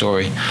share that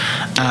story.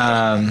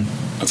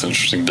 That's an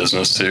interesting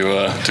business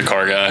to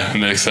car guy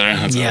mix there.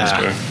 That's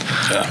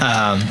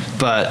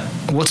but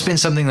what's been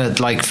something that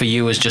like for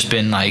you has just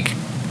been like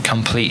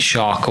complete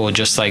shock, or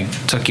just like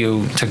took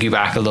you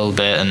back a little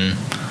bit? And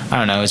I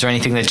don't know, is there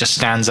anything that just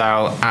stands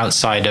out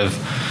outside of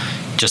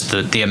just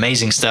the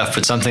amazing stuff,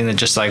 but something that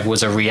just like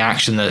was a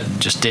reaction that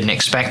just didn't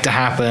expect to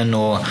happen,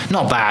 or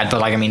not bad, but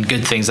like, I mean,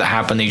 good things that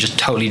happened that you just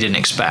totally didn't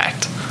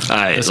expect?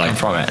 Like come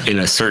from it in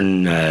a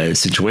certain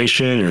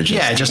situation, or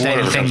just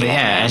anything.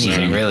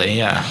 Anything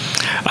really.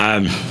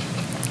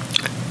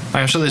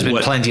 I'm sure there's been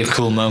plenty of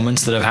cool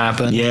moments that have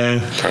happened.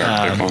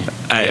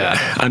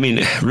 I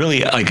mean,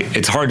 really, like,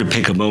 it's hard to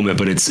pick a moment,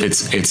 but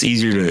it's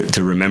easier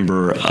to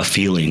remember a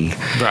feeling,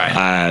 right?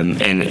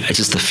 And it's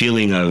just the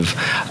feeling of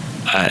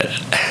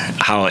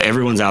how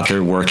everyone's out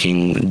there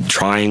working,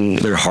 trying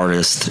their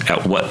hardest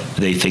at what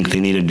they think they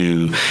need to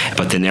do,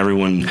 but then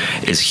everyone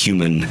is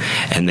human,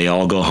 and they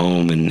all go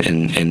home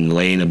and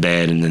lay in a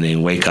bed, and then they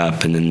wake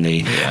up, and then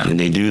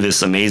they do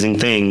this amazing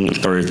thing,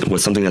 or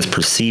what's something that's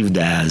perceived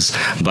as,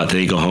 but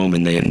they go home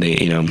and they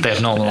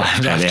have normal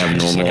lives. They have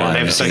normal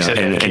lives.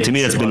 And to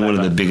me, that's been one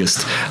of the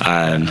biggest.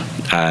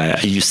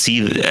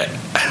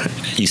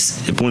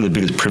 One of the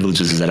biggest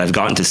privileges is that I've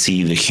gotten to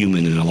see the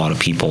human in a lot of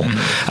people,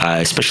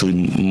 especially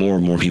more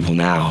and more people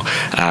now,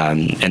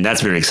 and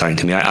that's very exciting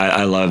to me.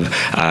 I love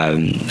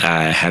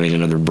having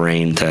another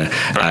brain to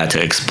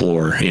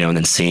explore, and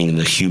then seeing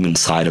the human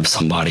side of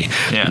somebody.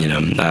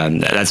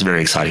 That's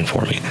very exciting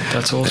for me.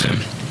 That's awesome.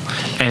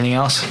 Anything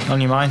else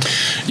on your mind?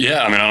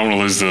 Yeah, I mean, I don't want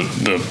to lose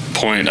the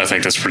point. I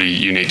think that's pretty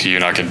unique to you,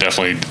 and I could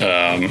definitely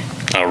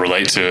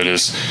relate to it.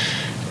 Is,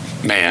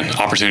 man,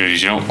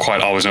 opportunities, you don't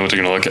quite always know what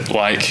they're going to look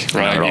like,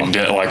 right?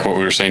 Like what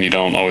we were saying, you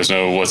don't always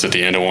know what's at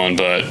the end of one,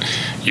 but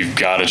you've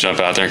got to jump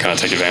out there and kind of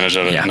take advantage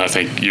of it. And I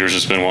think yours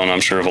has been one,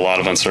 I'm sure, of a lot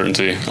of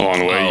uncertainty along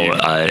the way. You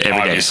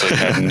obviously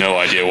had no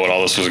idea what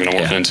all this was going to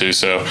morph into.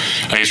 So I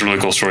think it's a really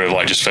cool story of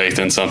like just faith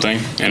in something.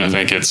 And I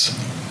think it's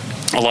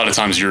a lot of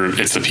times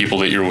it's the people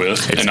that you're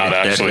with, and not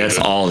actually. That's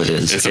all it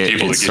is. It's the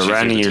people that get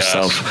surrounding you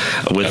yourself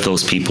with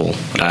those people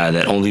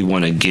that only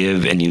want to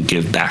give, and you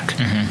give back.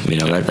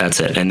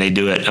 That's it. And they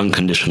do it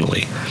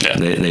unconditionally.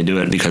 They do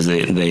it because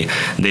they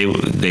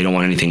don't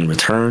want anything in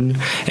return.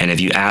 And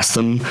if you ask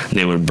them,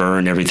 they would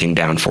burn everything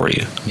down for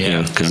you.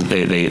 Because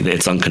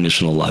it's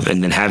unconditional love.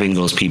 And then having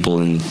those people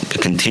and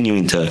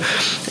continuing to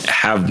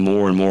have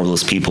more and more of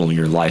those people in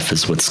your life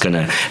is what's going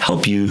to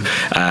help you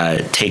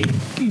take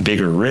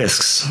bigger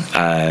risks.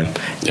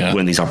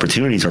 When these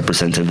opportunities are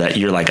presented, that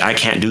you're like, I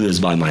can't do this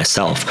by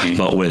myself,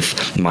 but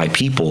with my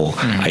people,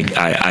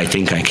 I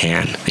think I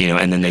can,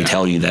 and then they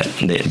tell you that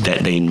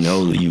they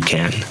know that you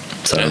can.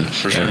 So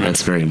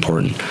that's very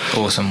important.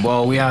 Awesome.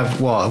 Well, we have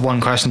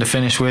one question to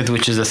finish with,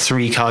 which is a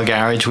 3-car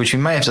garage, which we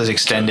may have to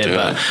extend it,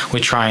 but we're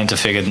trying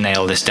to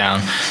nail this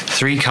down.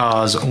 3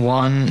 cars,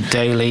 1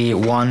 daily,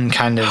 1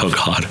 kind of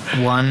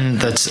one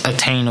that's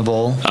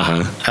attainable,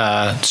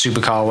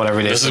 supercar, whatever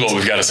it is. This is what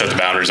we've got to set the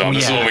boundaries on.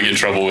 This is what we get in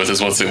trouble with,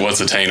 is what's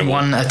attainable.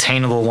 1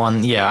 attainable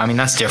one. I mean,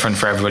 that's different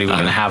for everybody we're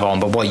going to have on,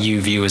 but what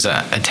you view as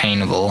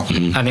attainable.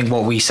 I think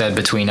what we said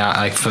between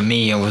like for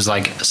me, it was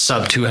like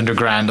sub 200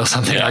 grand or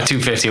something, like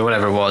 250 or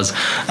whatever it was,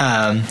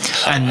 and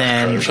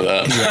then for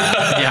that.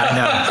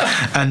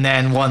 And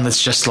then one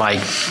that's just like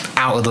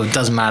out of the,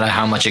 doesn't matter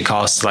how much it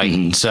costs,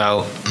 like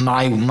so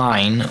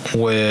mine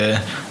were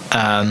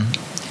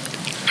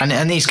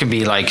and these can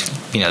be like,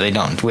 we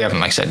haven't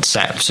like set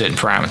certain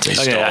parameters.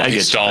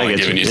 He's stalling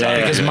giving you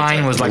time. Because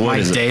mine was like,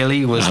 my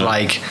daily was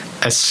like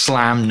a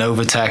Slam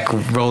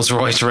Novatec Rolls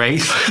Royce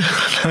Wraith.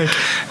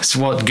 It's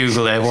what,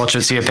 Google it, watch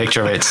it, see a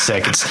picture of it. It's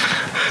sick. It's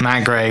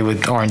matte grey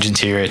with orange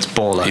interior. It's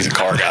baller. He's a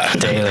car guy.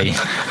 Daily.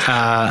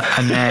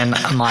 And then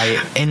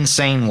my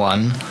insane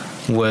one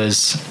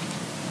was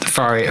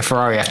Ferrari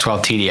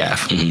F12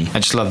 TDF. I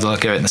just love the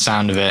look of it and the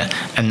sound of it.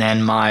 And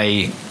then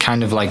my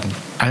kind of like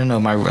I don't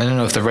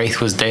know if the Wraith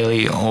was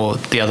daily or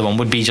the other one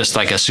would be just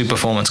like a Super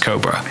Performance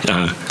Cobra.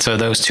 So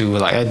those two were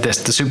like the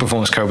Super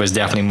Performance Cobra is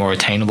definitely more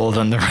attainable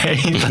than the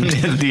Wraith,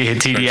 than the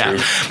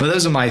TDF. But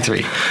those are my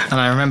three, and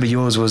I remember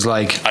yours was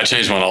like I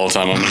change mine all the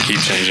time. I'm gonna keep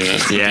changing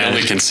it. Yeah. The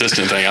only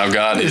consistent thing I've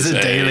got is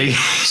it daily?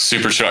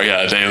 Supercharged.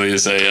 Yeah, daily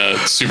is a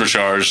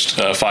supercharged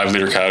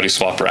 5-liter Coyote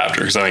swap Raptor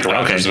because I think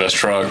Raptor's the best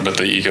truck, but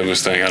the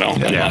EcoBoost thing I'm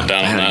not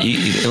down on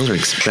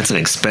that. That's an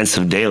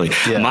expensive daily.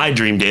 Yeah. My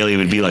dream daily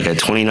would be like a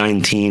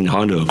 2019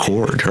 Honda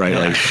Accord, right?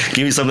 Like,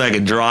 give me something I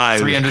could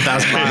drive.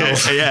 300,000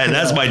 miles. Yeah, and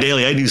that's my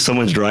daily. I do so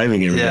much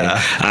driving every day.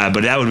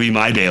 But that would be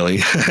my daily.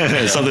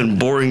 Something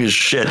boring as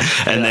shit.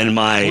 And then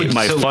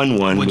my fun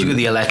one. Would you go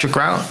the electric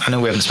route? I know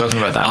we haven't spoken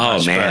about that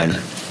much. Oh,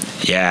 man.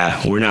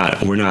 Yeah, we're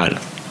not.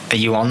 Are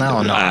you on that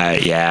or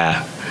not?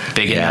 Yeah.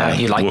 Big in that?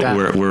 You like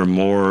that? We're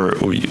more.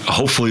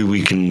 Hopefully,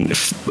 we can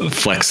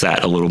flex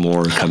that a little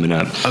more coming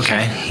up.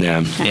 Okay.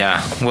 Yeah.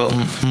 Yeah. Well,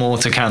 more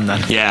to come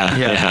then.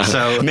 Yeah.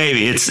 So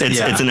maybe it's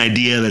an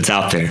idea that's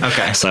out there.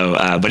 Okay. So,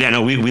 but yeah,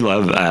 no, we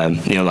love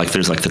like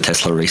there's like the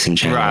Tesla racing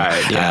channel.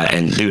 Right. Yeah.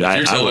 And dude,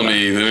 You're telling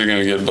me they're going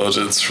to get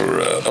budgets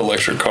for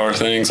electric car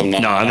things? I'm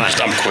not. No, I'm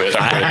not. I'm quit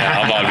now.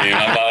 I'm not being.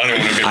 I don't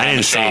even I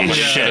didn't say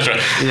shit.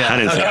 I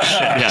didn't say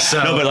shit. Yeah.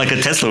 So, no, but like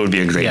a Tesla would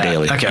be a great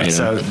daily. Okay.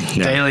 So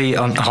daily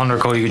on Honda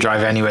Accord you could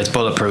drive anywhere. It's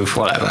bulletproof.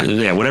 Whatever.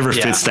 Yeah. Whatever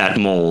fits that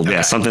mold. Okay.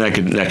 Yeah. Something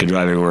that could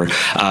drive everywhere.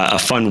 A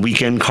fun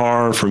weekend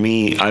car for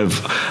me.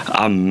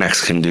 I'm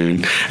Mexican,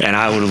 dude, and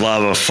I would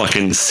love a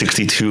fucking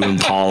 '62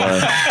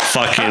 Impala,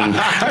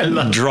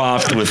 fucking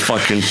dropped with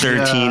fucking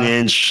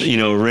 13-inch,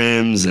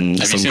 rims and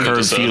some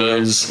curved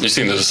feelers. You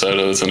seen the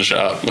DeSoto that's in the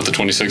shop with the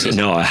 26s?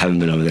 No, I haven't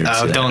been over there.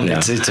 Oh, don't. Yeah.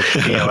 It's a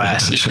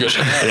POS. You should go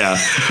check it out. Yeah.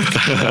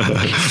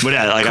 But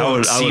yeah, like I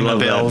would love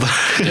build.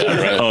 That.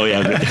 Yeah, right. Oh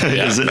yeah.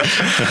 Is it?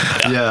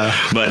 Yeah.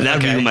 But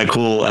that'd be my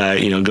cool,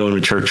 going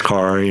to church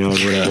car,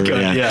 whatever.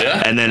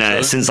 Yeah. And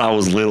then since I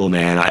was little,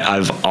 man,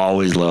 I've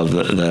always loved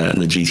the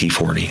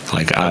GT40.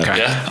 Like,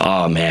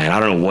 oh man, I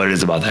don't know what it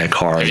is about that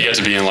car. Have you got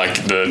to be in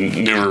like the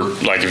newer,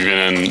 like have you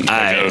been in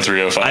like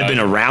 03, 05? I've been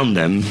around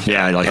them,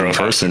 like in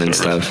person and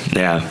stuff.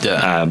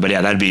 Yeah. But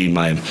yeah, that'd be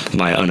my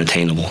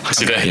unattainable.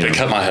 See, they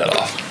cut my head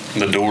off.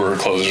 The door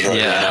closes right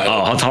now.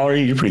 Oh, how tall are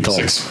you? You're pretty tall.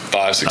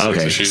 6'5", 6'6".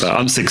 Okay, so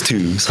I'm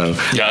 6'2", so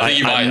yeah, I think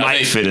you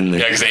might fit in there.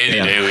 Yeah, because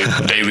Andy Daly,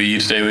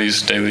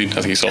 I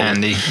think he sold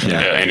Andy. Yeah,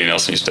 Andy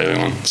Nelson used Daly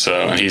one. So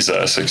and he's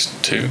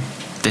 6'2".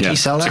 Did he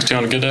sell that? 6'2"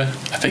 on a good day?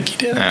 I think he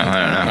did. No,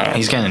 I don't know.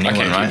 He's getting a new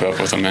one, right? I can't keep up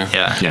with him, man.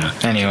 Yeah.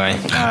 Anyway,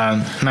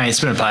 mate,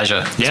 it's been a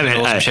pleasure. It's been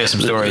awesome to share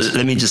some stories.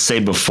 Let me just say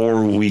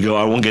before we go,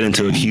 I won't get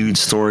into a huge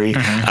story.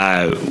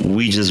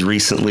 We just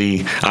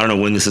recently, I don't know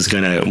when this is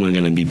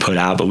gonna be put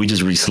out, but we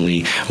just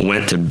recently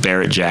went to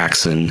Barrett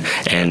Jackson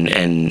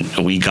and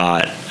we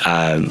got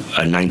a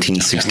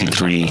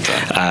 1963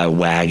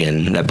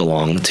 wagon that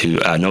belonged to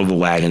Nova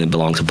wagon that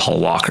belonged to Paul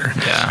Walker.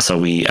 Yeah. So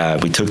we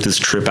took this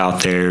trip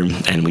out there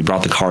and we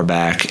brought the car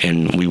back,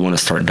 and we want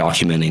to start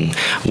documenting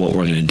what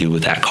we're going to do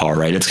with that car.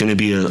 Right, it's going to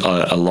be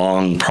a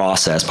long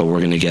process, but we're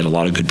going to get a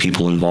lot of good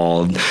people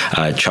involved.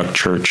 Chuck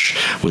Church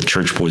with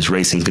Church Boys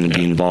Racing is going to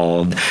be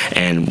involved,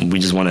 and we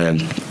just want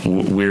to.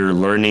 We're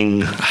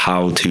learning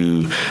how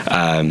to.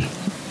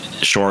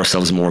 Show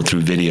ourselves more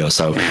through video.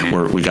 So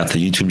we got the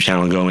YouTube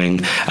channel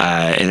going,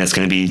 and it's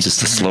going to be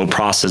just a slow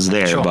process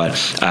there. Sure. But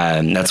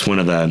that's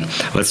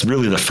that's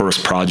really the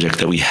first project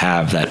that we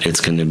have that it's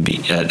going to be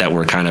that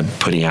we're kind of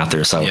putting out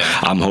there. So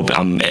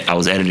I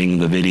was editing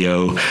the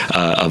video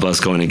of us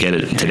going to get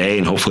it today,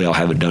 and hopefully I'll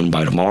have it done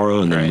by tomorrow,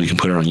 and then we can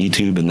put it on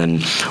YouTube, and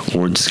then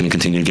we're just going to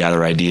continue to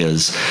gather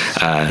ideas.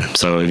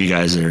 So if you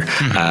guys are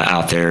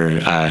out there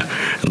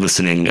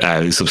listening,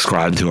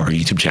 subscribe to our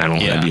YouTube channel.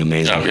 That'd be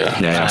amazing.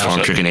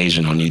 Farm Trick and Asian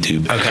on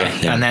YouTube.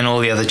 Okay. And then all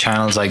the other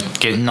channels, like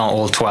not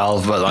all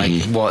 12, but like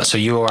what? So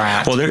you're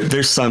at? Well,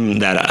 there's some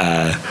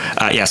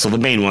that so the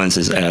main ones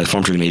is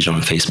Farm Trick and Asian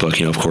on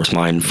Facebook. Of course,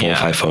 mine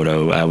 405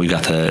 Photo. We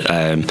got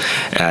the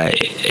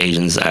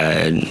Asians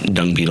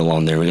Dung Beetle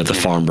on there. We got the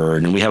Farm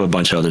Bird, and we have a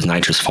bunch of others,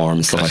 Nitrous Farm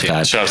and stuff like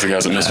that. Shout out to the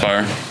guys at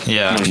Misfire.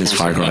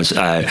 Misfire Garage.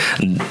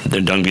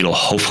 The Dung Beetle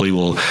hopefully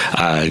will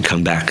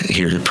come back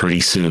here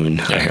pretty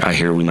soon. I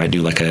hear we might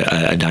do like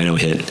a dyno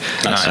hit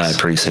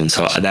pretty soon.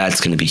 So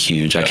that's going to be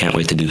huge. I can't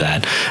wait to do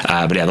that.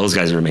 But yeah, those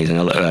guys are amazing.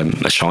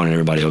 Sean and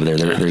everybody over there,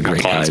 they're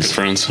great guys. Good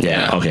friends.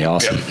 Yeah. Okay.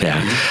 Awesome.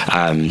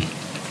 Yeah.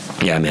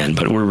 Yeah, man.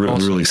 But we're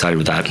really excited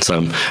with that.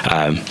 So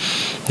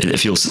it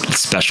feels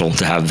special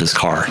to have this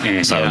car.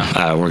 So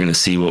we're gonna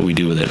see what we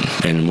do with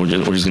it, and we're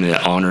just gonna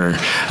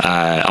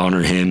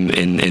honor him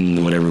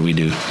in whatever we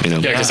do.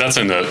 Because that's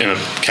in the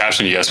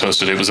caption you guys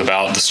posted. It was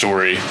about the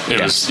story.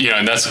 It was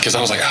and that's because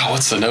I was like,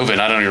 what's the Nova?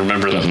 And I don't even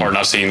remember that part. And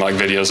I've seen like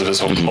videos of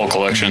his whole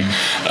collection,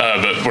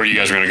 but where you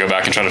guys are gonna go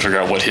back and try to figure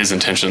out what his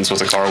intentions with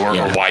the car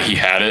were or why he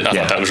had it. I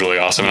thought that was really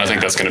awesome, and I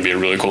think that's gonna be a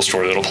really cool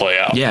story that'll play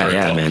out. Yeah,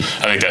 man.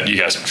 I think that you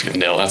guys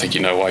nailed it. I think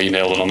think you know why you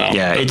nailed it on that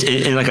Yeah, one.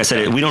 and like I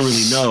said, we don't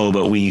really know,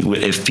 but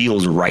it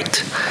feels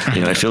right.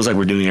 It feels like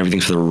we're doing everything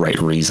for the right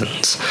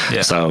reasons.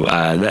 Yeah. So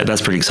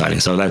that's pretty exciting.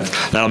 So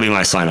that'll be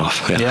my sign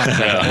off. Yeah. No,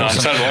 I'm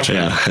excited to watch it.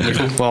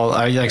 Yeah. Well,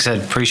 like I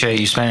said, appreciate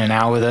you spending an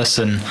hour with us,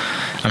 and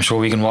I'm sure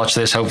we can watch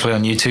this hopefully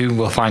on YouTube.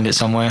 We'll find it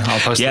somewhere. I'll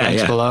post the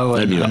links below.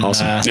 That'd be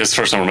awesome. Yeah, it's the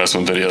first time we're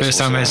messing with videos. First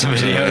time messing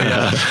with video.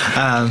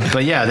 Yeah.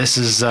 But yeah, this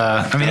is.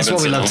 It's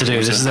what we love to do.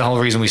 This is the whole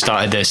reason we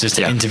started this, is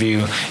to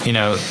interview,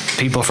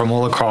 people from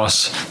all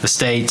across the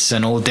states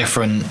and all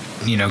different,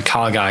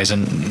 car guys,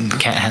 and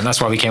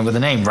that's why we came with the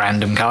name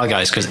Random Car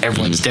Guys, because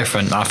everyone's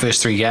different. Our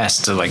first 3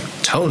 guests are like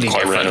totally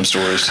Quite different. random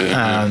stories too.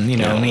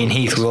 Me and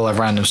Heath, we all have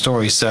random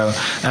stories. So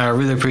I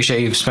really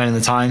appreciate you spending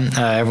the time.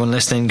 Everyone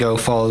listening, go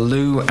follow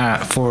Lou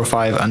at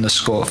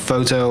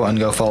 405_photo and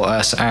go follow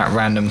us at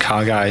Random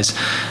Car Guys.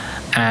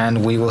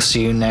 And we will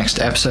see you next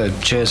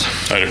episode. Cheers.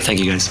 Later. Thank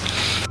you, guys.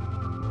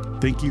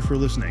 Thank you for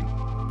listening.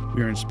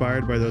 We are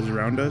inspired by those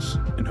around us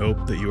and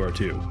hope that you are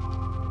too.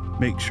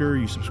 Make sure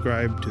you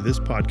subscribe to this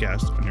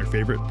podcast on your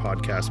favorite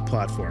podcast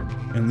platform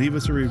and leave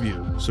us a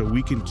review so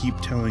we can keep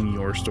telling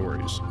your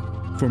stories.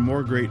 For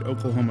more great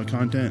Oklahoma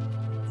content,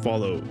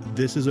 follow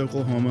This Is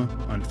Oklahoma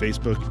on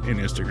Facebook and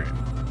Instagram.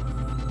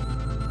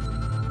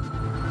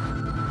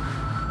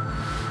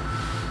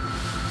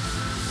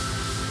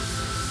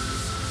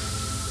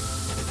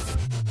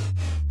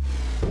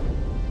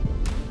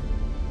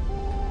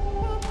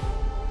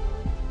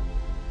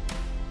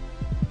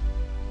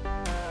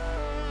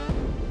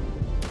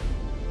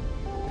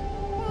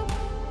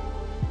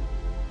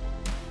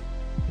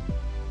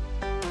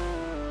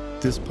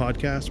 This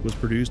podcast was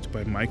produced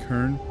by Mike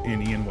Hearn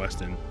and Ian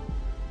Weston.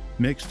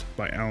 Mixed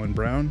by Alan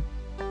Brown,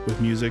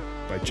 with music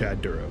by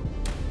Chad Duro.